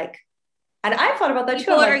you were like, and I thought about that too.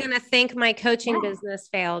 People I'm are like, going to think my coaching yeah, business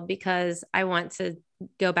failed because I want to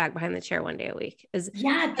go back behind the chair one day a week is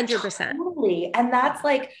yeah, 100%. totally. And that's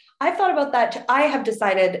like, I thought about that. I have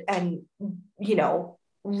decided and,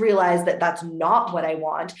 realized that that's not what I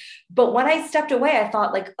want. But when I stepped away, I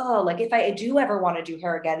thought like, oh, like if I do ever want to do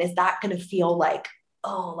hair again, is that going to feel like,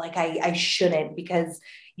 oh, like I shouldn't because,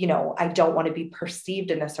 I don't want to be perceived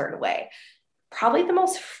in a certain way. Probably the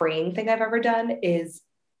most freeing thing I've ever done is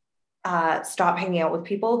stop hanging out with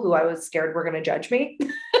people who I was scared were going to judge me. So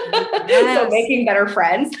Yes. making better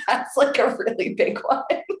friends, that's like a really big one.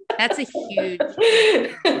 That's a huge.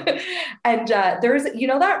 And there's,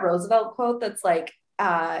 that Roosevelt quote that's like,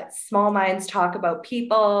 small minds talk about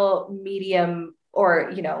people, medium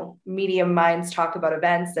minds talk about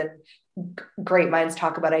events, and great minds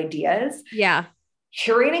talk about ideas. Yeah.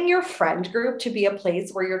 curating your friend group to be a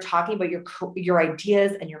place where you're talking about your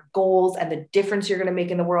ideas and your goals and the difference you're going to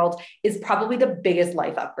make in the world is probably the biggest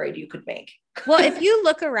life upgrade you could make. Well, if you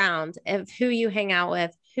look around of who you hang out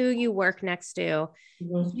with, who you work next to,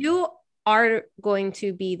 you are going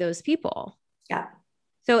to be those people. Yeah.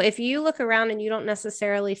 So if you look around and you don't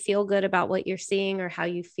necessarily feel good about what you're seeing or how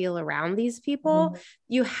you feel around these people,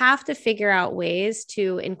 you have to figure out ways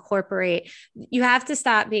to incorporate. You have to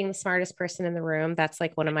stop being the smartest person in the room. That's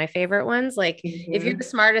like one of my favorite ones. Like if you're the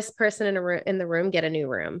smartest person in the room, get a new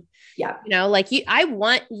room. Yeah. You know, like I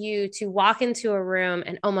want you to walk into a room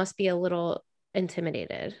and almost be a little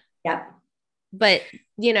intimidated. Yeah. But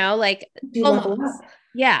you know, like almost.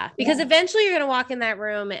 Yeah, because eventually you're going to walk in that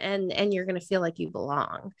room and you're going to feel like you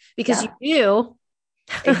belong because you do.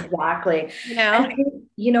 Exactly. You know,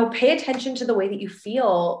 and, pay attention to the way that you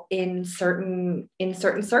feel in certain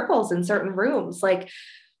circles, in certain rooms. Like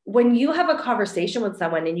when you have a conversation with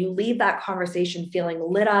someone and you leave that conversation feeling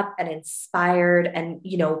lit up and inspired and,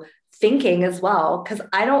 thinking as well, because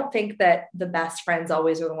I don't think that the best friends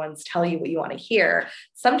always are the ones tell you what you want to hear.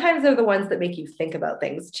 Sometimes they're the ones that make you think about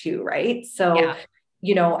things too, right? So,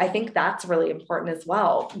 I think that's really important as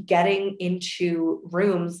well. Getting into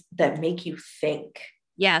rooms that make you think.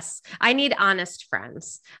 Yes. I need honest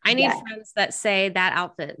friends. I need friends that say that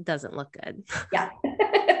outfit doesn't look good. Yeah.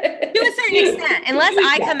 To a certain extent, unless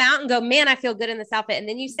I come out and go, man, I feel good in this outfit. And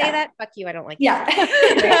then you say that, fuck you. I don't like it.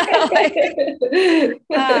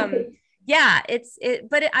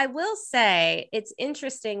 But I will say it's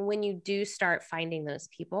interesting when you do start finding those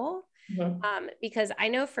people. Because I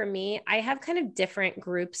know for me, I have kind of different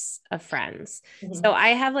groups of friends. So I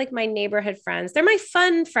have like my neighborhood friends. They're my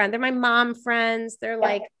fun friend. They're my mom friends. They're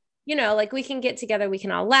like, like we can get together. We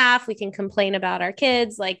can all laugh. We can complain about our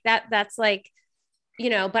kids like that. That's like,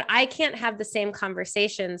 but I can't have the same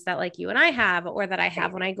conversations that like you and I have, or that I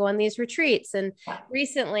have when I go on these retreats. And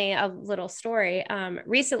recently, a little story,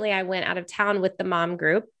 recently I went out of town with the mom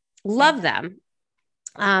group. Love them.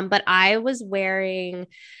 But I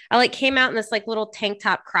came out in this like little tank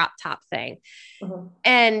top, crop top thing.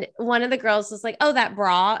 And one of the girls was like, oh, that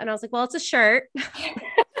bra. And I was like, well, it's a shirt.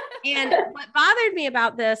 And what bothered me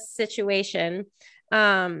about this situation,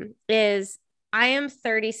 is I am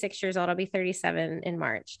 36 years old. I'll be 37 in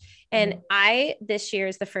March. And this year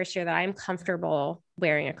is the first year that I'm comfortable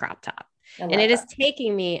wearing a crop top. And it is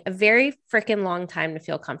taking me a very freaking long time to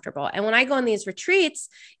feel comfortable. And when I go on these retreats,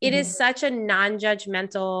 it is such a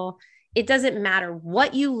non-judgmental, it doesn't matter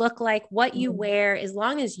what you look like, what you wear, as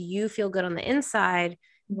long as you feel good on the inside,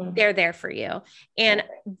 they're there for you. And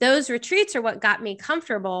those retreats are what got me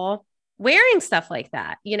comfortable wearing stuff like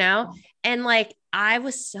that, and like, I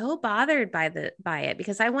was so bothered by it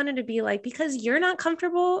because I wanted to be like, because you're not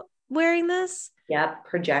comfortable wearing this. Yeah.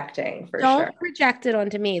 Projecting for Don't sure. Don't project it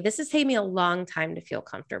onto me. This has taken me a long time to feel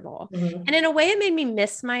comfortable. And in a way it made me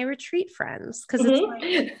miss my retreat friends. Cause it's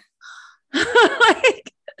like,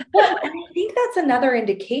 well, and I think that's another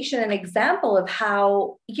indication, an example of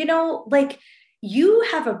how, like you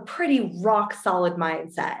have a pretty rock solid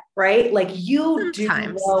mindset, right? Like you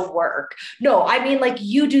Sometimes. do the work. No, I mean like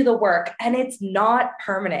you do the work and it's not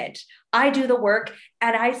permanent. I do the work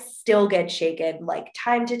and I still get shaken like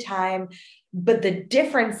time to time. But the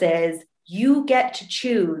difference is you get to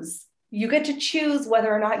choose. You get to choose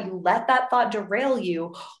whether or not you let that thought derail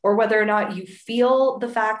you, or whether or not you feel the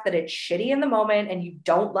fact that it's shitty in the moment and you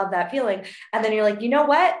don't love that feeling. And then you're like, you know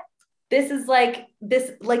what? This is like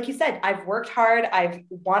this, like you said, I've worked hard. I've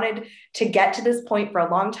wanted to get to this point for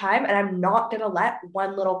a long time, and I'm not going to let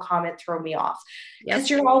one little comment throw me off. Because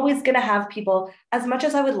you're always going to have people, as much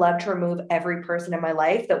as I would love to remove every person in my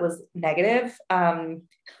life that was negative,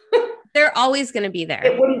 they're always going to be there.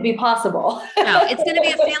 It wouldn't be possible. No, it's going to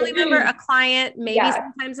be a family member, a client, maybe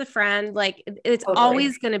sometimes a friend. Like it's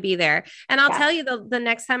always going to be there. And I'll tell you, the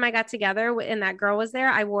next time I got together and that girl was there,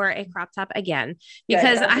 I wore a crop top again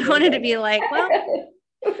because I wanted to be like, well,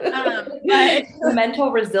 but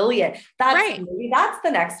mental resilient. Maybe that's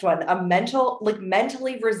the next one.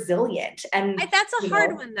 Mentally resilient. And that's a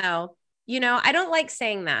hard one though. I don't like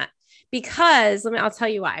saying that. Because I'll tell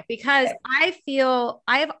you why, because I feel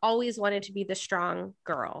I have always wanted to be the strong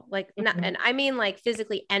girl, like, and I mean like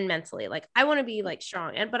physically and mentally, like I want to be like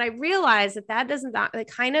strong. But I realize that doesn't,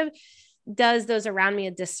 it kind of does those around me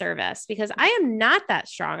a disservice because I am not that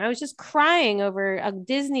strong. I was just crying over a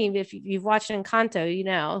Disney. If you've watched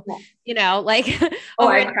Encanto, like,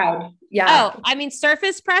 I cried. Yeah. Oh, I mean,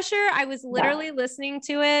 Surface Pressure. I was literally listening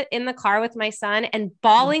to it in the car with my son and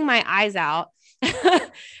bawling my eyes out.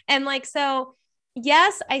 And like, so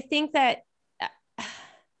yes, I think that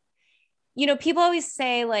people always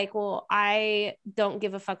say like, well, I don't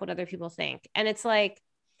give a fuck what other people think. And it's like,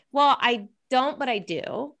 well, I don't, but I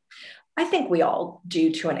do. I think we all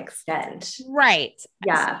do to an extent. Right. So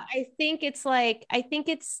Yeah. I think it's like,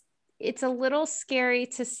 it's a little scary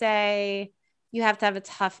to say you have to have a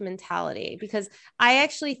tough mentality, because I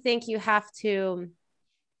actually think you have to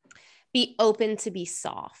be open to be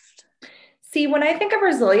soft. See, when I think of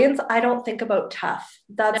resilience, I don't think about tough.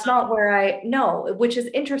 No. That's not where I know, which is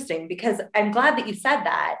interesting because I'm glad that you said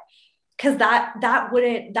that, because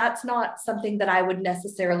that's not something that I would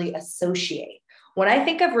necessarily associate. When I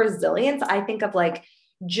think of resilience, I think of like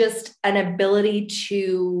just an ability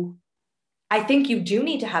to, I think you do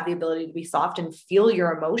need to have the ability to be soft and feel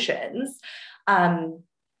your emotions.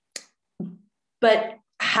 But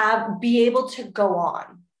be able to go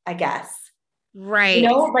on, I guess. Right.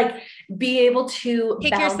 Like be able to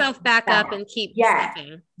Pick bounce yourself back back. up and keep Yeah.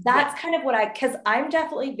 stepping. That's Yeah. kind of because I'm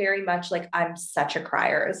definitely very much like, I'm such a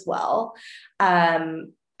crier as well.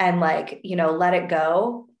 And like, Let It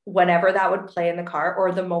Go, whenever that would play in the car,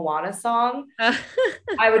 or the Moana song,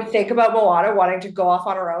 I would think about Moana wanting to go off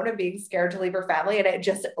on her own and being scared to leave her family. And it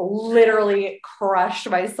just literally crushed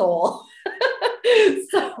my soul.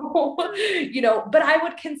 So, but I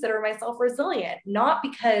would consider myself resilient, not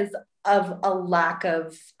because of a lack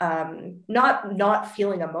of not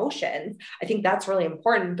feeling emotions. I think that's really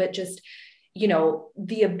important, but just,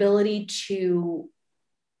 the ability to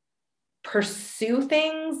pursue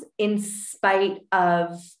things in spite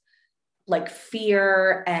of like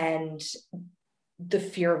fear and the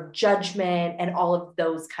fear of judgment and all of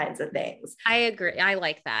those kinds of things. I agree. I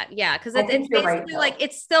like that. Yeah. Cause I it's think you're right, basically though. like,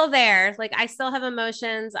 it's still there. Like I still have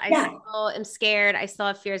emotions. I Yeah. still am scared. I still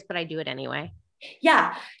have fears, but I do it anyway.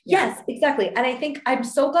 Yeah. Yeah. Yes, exactly. And I think I'm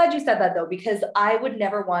so glad you said that, though, because I would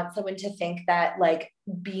never want someone to think that like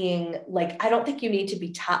being like, I don't think you need to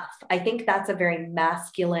be tough. I think that's a very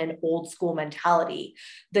masculine, old school mentality,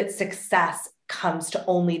 that success comes to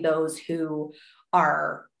only those who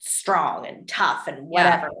are strong and tough and Yeah.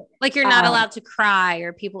 whatever. Like you're not allowed to cry,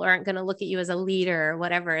 or people aren't going to look at you as a leader or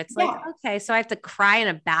whatever. It's like, Yeah. okay, so I have to cry in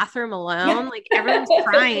a bathroom alone. Yeah. Like everyone's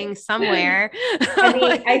crying somewhere. I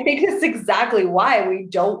mean, I think that's exactly why we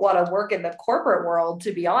don't want to work in the corporate world,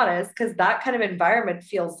 to be honest, because that kind of environment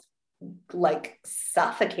feels like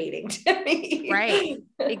suffocating to Right. me.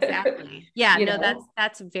 Exactly. Yeah, You no, know?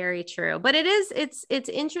 that's very true. But it's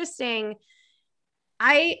interesting.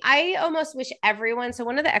 I almost wish everyone, so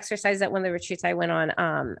one of the exercises at one of the retreats I went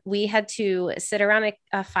on, we had to sit around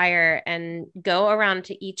a fire and go around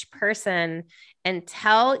to each person and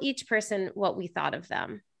tell each person what we thought of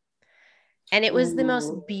them. And it was the most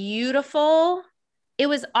Ooh. beautiful. It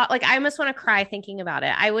was like, I almost want to cry thinking about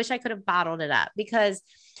it. I wish I could have bottled it up, because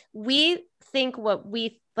we think what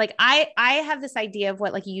we like. I have this idea of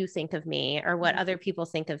what like you think of me or what other people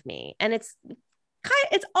think of me. And it's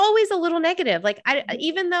always a little negative. Like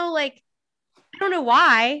even though like, I don't know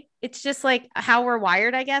why, it's just like how we're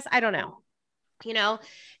wired, I guess. I don't know, you know?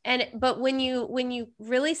 But when you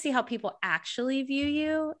really see how people actually view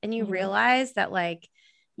you, and you Mhm. realize that like,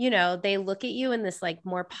 they look at you in this like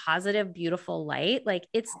more positive, beautiful light, like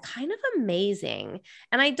it's kind of amazing.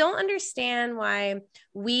 And I don't understand why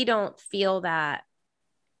we don't feel that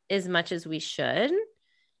as much as we should,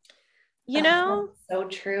 you Oh, know? that's so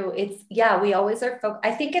true. Yeah, we always are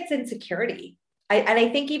I think it's insecurity. And I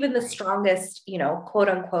think even the strongest, quote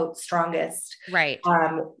unquote, strongest Right.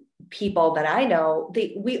 people that I know,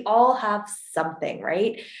 we all have something,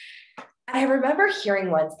 right? And I remember hearing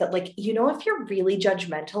once that, like, if you're really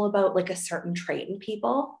judgmental about like a certain trait in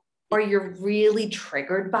people, or you're really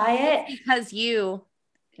triggered by It's it, because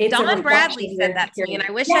it's a Dawn reflection Bradley of your said that to me, and insecurity.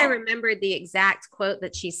 I wish I Yeah. remembered the exact quote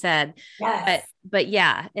that she said. But Yes. but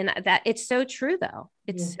yeah, and that it's so true though.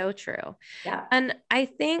 It's Mhm. so true. Yeah. And I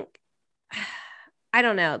think I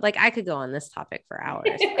don't know, like I could go on this topic for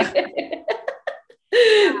hours.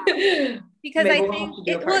 Because Maybe I we'll have think to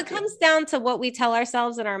do a it part two. comes down to what we tell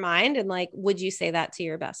ourselves in our mind, and like, would you say that to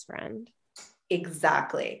your best friend?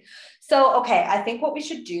 Exactly. So, okay, I think what we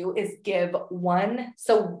should do is give one.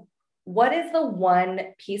 So, what is the one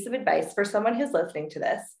piece of advice for someone who's listening to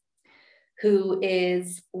this, who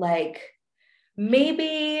is like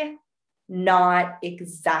maybe not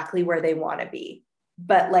exactly where they want to be,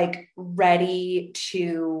 but like ready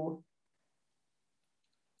to,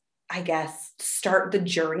 I guess, start the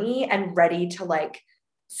journey and ready to like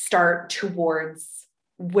start towards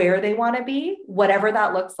where they want to be, whatever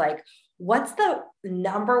that looks like? What's the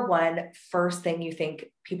number one first thing you think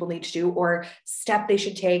people need to do, or step they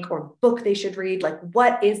should take, or book they should read? Like,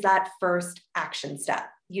 what is that first action step?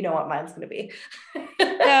 You know what mine's going to be.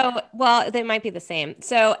 So, well, they might be the same.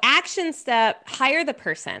 So, action step, hire the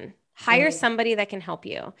person. Hire Mm, somebody that can help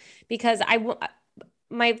you because I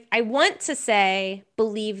want to say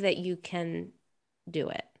believe that you can do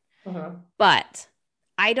it. mhm. But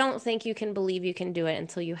I don't think you can believe you can do it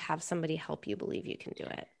until you have somebody help you believe you can do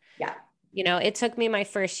it. Yeah, It took me my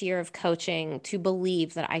first year of coaching to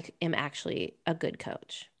believe that I am actually a good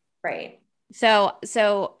coach. right. So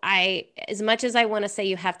as much as I want to say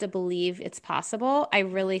you have to believe it's possible, I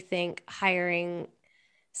really think hiring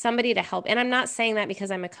somebody to help. And I'm not saying that because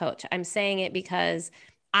I'm a coach. I'm saying it because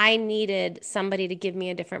I needed somebody to give me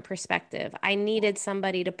a different perspective. I needed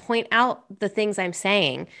somebody to point out the things I'm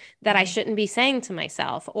saying that I Mhm. shouldn't be saying to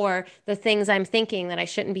myself, or the things I'm thinking that I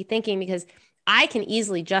shouldn't be thinking, because I can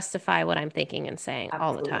easily justify what I'm thinking and saying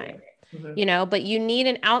all the Absolutely. time. Mhm. But you need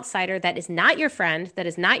an outsider that is not your friend, that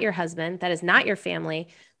is not your husband, that is not your family,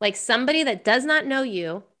 like somebody that does not know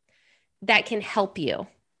you that can help you.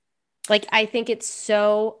 Like, I think it's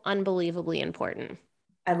so unbelievably important.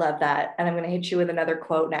 I love that. And I'm going to hit you with another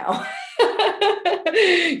quote now.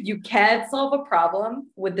 You can't solve a problem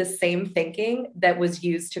with the same thinking that was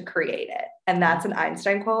used to create it. And that's an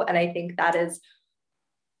Einstein quote. And I think that is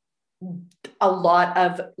a lot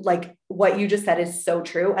of like what you just said is so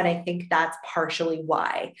true. And I think that's partially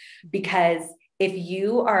why, because if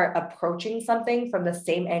you are approaching something from the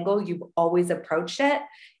same angle you've always approached it,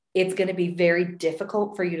 it's going to be very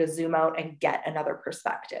difficult for you to zoom out and get another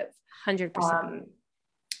perspective. 100%. Um,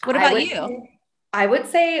 What I about would you? I would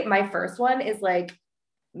say my first one is like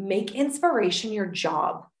make inspiration your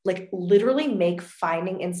job. Like literally make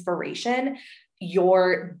finding inspiration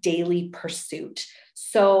your daily pursuit.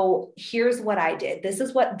 So here's what I did. This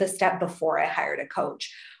is what the step before I hired a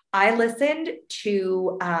coach. I listened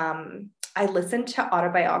to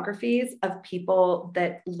autobiographies of people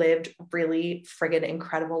that lived really friggin'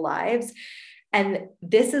 incredible lives. And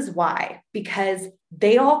this is why, because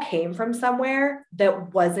they all came from somewhere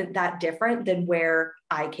that wasn't that different than where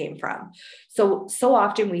I came from. So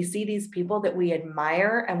often we see these people that we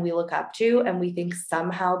admire and we look up to, and we think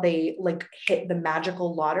somehow they like hit the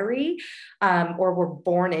magical lottery, or were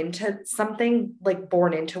born into something, like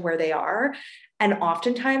born into where they are. And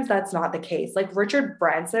oftentimes that's not the case. Like Richard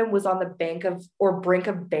Branson was on the brink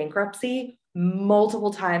of bankruptcy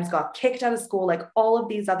multiple times, got kicked out of school, like all of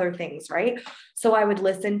these other things, right? So I would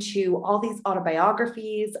listen to all these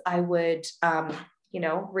autobiographies. I would,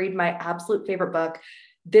 read my absolute favorite book.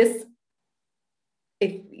 This,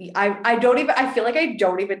 if I don't even, I feel like I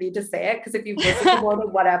don't even need to say it because if you've listened to more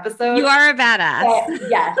than one You episode, are a badass.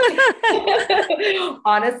 yes,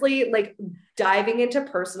 honestly, like diving into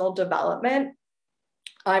personal development,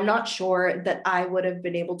 I'm not sure that I would have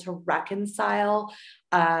been able to reconcile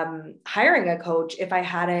hiring a coach if I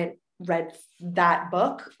hadn't read that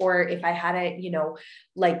book, or if I hadn't,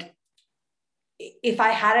 like if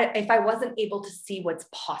I wasn't able to see what's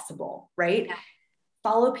possible, right?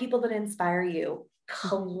 Follow people that inspire you.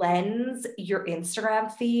 Cleanse your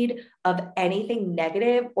Instagram feed of anything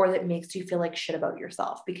negative or that makes you feel like shit about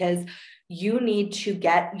yourself, because you need to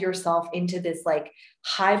get yourself into this like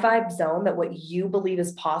high vibe zone that what you believe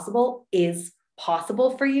is possible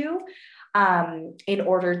for you, in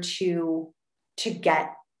order to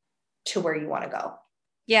get to where you want to go.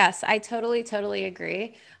 Yes, I totally, totally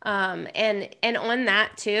agree. And on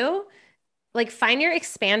that too, like find your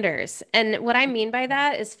expanders. And what I mean by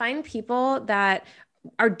that is find people that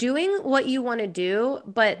are doing what you want to do,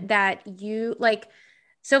 but that you like.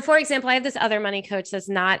 So, for example, I have this other money coach that's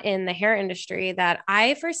not in the hair industry that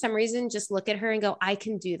I, for some reason, just look at her and go, I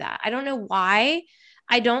can do that. I don't know why.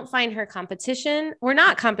 I don't find her competition. We're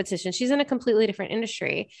not competition. She's in a completely different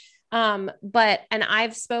industry. And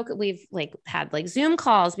we've like had like Zoom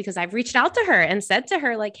calls because I've reached out to her and said to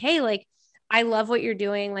her, like, hey, like, I love what you're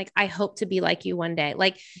doing. Like, I hope to be like you one day.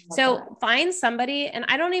 Like, so find somebody, and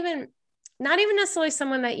not even necessarily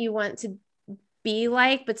someone that you want to be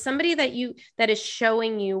like, but somebody that is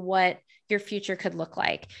showing you what your future could look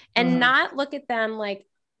like, and Mhm. not look at them like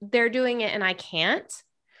they're doing it and I can't,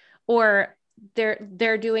 or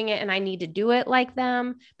they're doing it and I need to do it like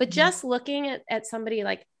them, but Mhm. just looking at somebody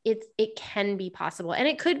like it can be possible. And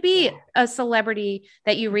it could be Yeah. a celebrity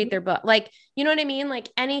that you read Mhm. their book, like, you know what I mean? Like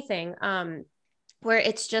anything, where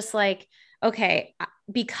it's just like, okay,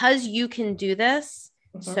 because you can do this,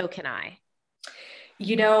 Mhm. so can I.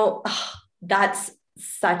 You know, that's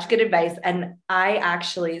Such good advice. And I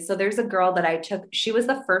actually, so there's a girl that I took, she was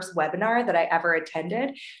the first webinar that I ever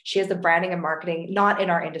attended. She has the branding and marketing, not in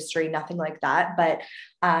our industry, nothing like that. But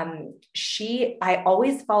I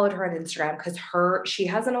always followed her on Instagram because she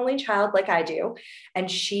has an only child like I do. And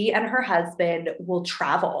she and her husband will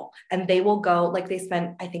travel and they will go, like they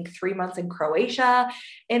spent, I think 3 months in Croatia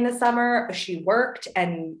in the summer. She worked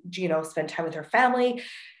and, spent time with her family.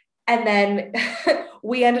 And then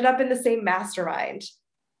we ended up in the same mastermind.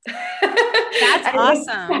 That's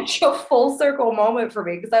awesome. It was such a full circle moment for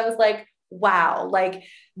me because I was like, wow, like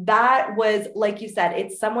that was, like you said,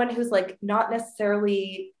 it's someone who's like not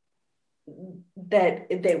necessarily that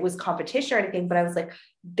it was competition or anything, but I was like,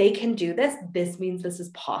 they can do this. This means this is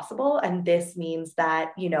possible. And this means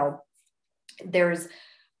that,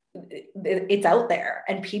 it's out there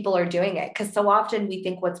and people are doing it. Cause so often we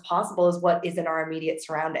think what's possible is what is in our immediate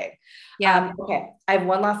surrounding. Yeah. Okay. I have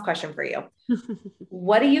one last question for you.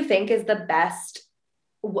 What do you think is the best?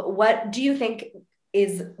 What do you think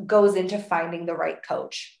goes into finding the right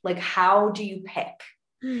coach? Like, how do you pick?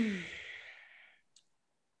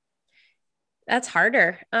 That's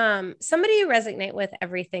harder. Somebody you resonate with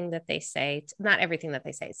everything that they say, not everything that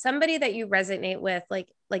they say, somebody that you resonate with, like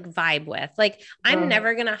vibe with, like, I'm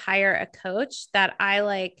never going to hire a coach that I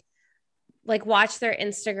like watch their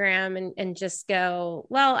Instagram and just go,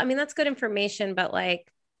 well, I mean, that's good information, but like,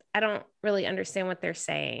 I don't really understand what they're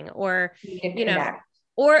saying, or,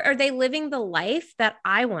 or are they living the life that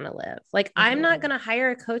I want to live? Like, I'm not going to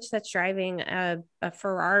hire a coach that's driving a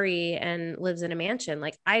Ferrari and lives in a mansion.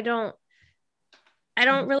 Like, I don't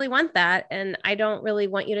really want that. And I don't really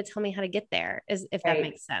want you to tell me how to get there, if that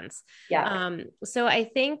makes sense. Yeah. So I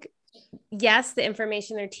think, yes, the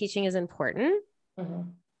information they're teaching is important.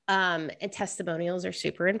 And testimonials are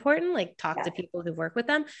super important. Like, talk to people who've worked with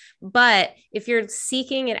them. But if you're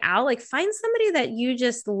seeking it out, like, find somebody that you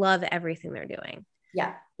just love everything they're doing.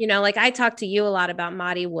 Yeah. Like, I talked to you a lot about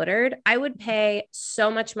Marty Woodard. I would pay so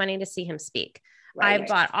much money to see him speak. I've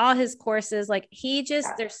bought all his courses. Like,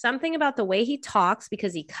 there's something about the way he talks,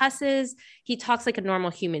 because he cusses. He talks like a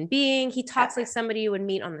normal human being. He talks like somebody you would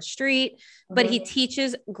meet on the street, but he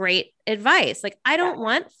teaches great advice. Like, I don't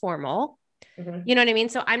want formal, you know what I mean?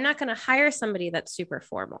 So I'm not going to hire somebody that's super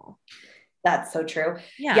formal. That's so true.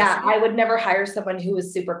 Yeah. I would never hire someone who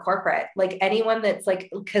is super corporate, like anyone that's like,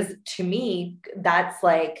 because to me, that's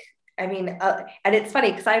like, I mean, and it's funny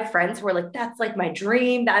because I have friends who are like, that's like my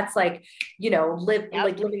dream. That's like,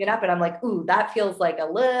 like living it up. And I'm like, ooh, that feels like a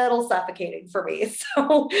little suffocating for me.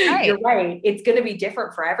 So you're right. It's going to be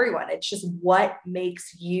different for everyone. It's just what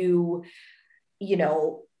makes you,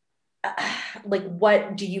 like,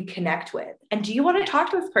 what do you connect with? And do you want to talk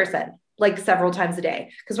to this person like several times a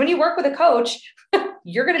day? Because when you work with a coach,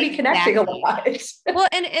 you're going to be connecting a lot. Well,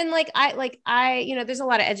 and I, there's a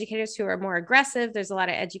lot of educators who are more aggressive. There's a lot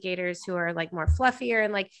of educators who are like more fluffier,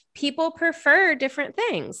 and like, people prefer different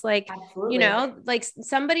things. Like, Absolutely. Like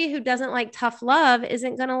somebody who doesn't like tough love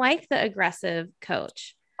isn't going to like the aggressive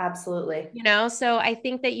coach. Absolutely. So I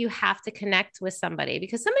think that you have to connect with somebody,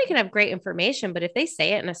 because somebody can have great information, but if they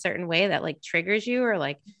say it in a certain way that like triggers you, or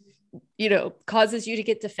like, causes you to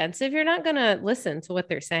get defensive, you're not going to listen to what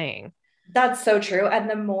they're saying. That's so true. And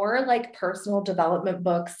the more like personal development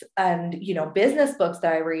books and, business books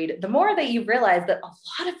that I read, the more that you realize that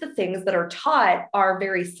a lot of the things that are taught are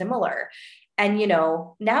very similar. And,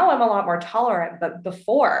 now I'm a lot more tolerant, but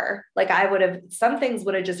before, like, some things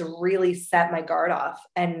would have just really set my guard off,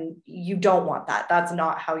 and you don't want that. That's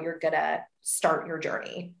not how you're going to start your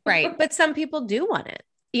journey. Right. But some people do want it,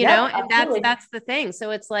 and that's the thing.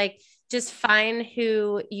 So it's like, just find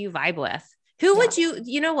who you vibe with. Who would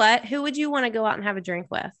who would you want to go out and have a drink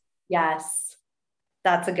with? Yes.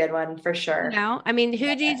 That's a good one for sure. I mean,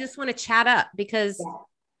 who do you just want to chat up? Because,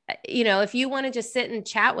 if you want to just sit and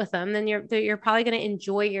chat with them, then you're probably going to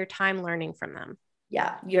enjoy your time learning from them.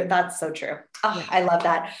 Yeah, that's so true. Oh, I love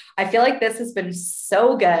that. I feel like this has been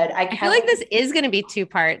so good. I feel like this is going to be 2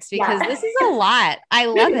 parts, because this is a lot. I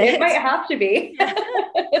love it. It might have to be.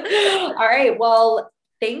 All right. Well,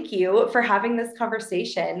 thank you for having this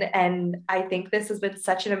conversation. And I think this has been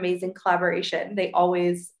such an amazing collaboration. They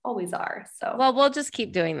always are. So, well, we'll just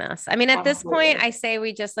keep doing this. I mean, at this point, I say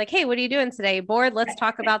we just like, hey, what are you doing today? Bored? Let's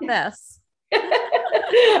talk about this.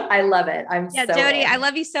 I love it. Jodie, I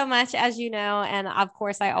love you so much, as you know. And of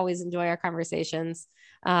course, I always enjoy our conversations.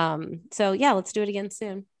 So yeah, let's do it again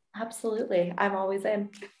soon. Absolutely. I'm always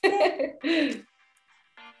in.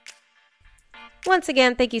 Once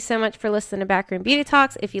again, thank you so much for listening to Backroom Beauty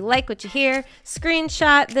Talks. If you like what you hear,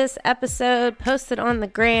 screenshot this episode, post it on the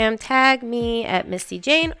gram, tag me at Misty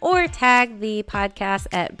Jane, or tag the podcast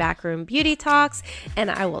at Backroom Beauty Talks, and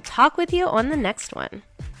I will talk with you on the next one.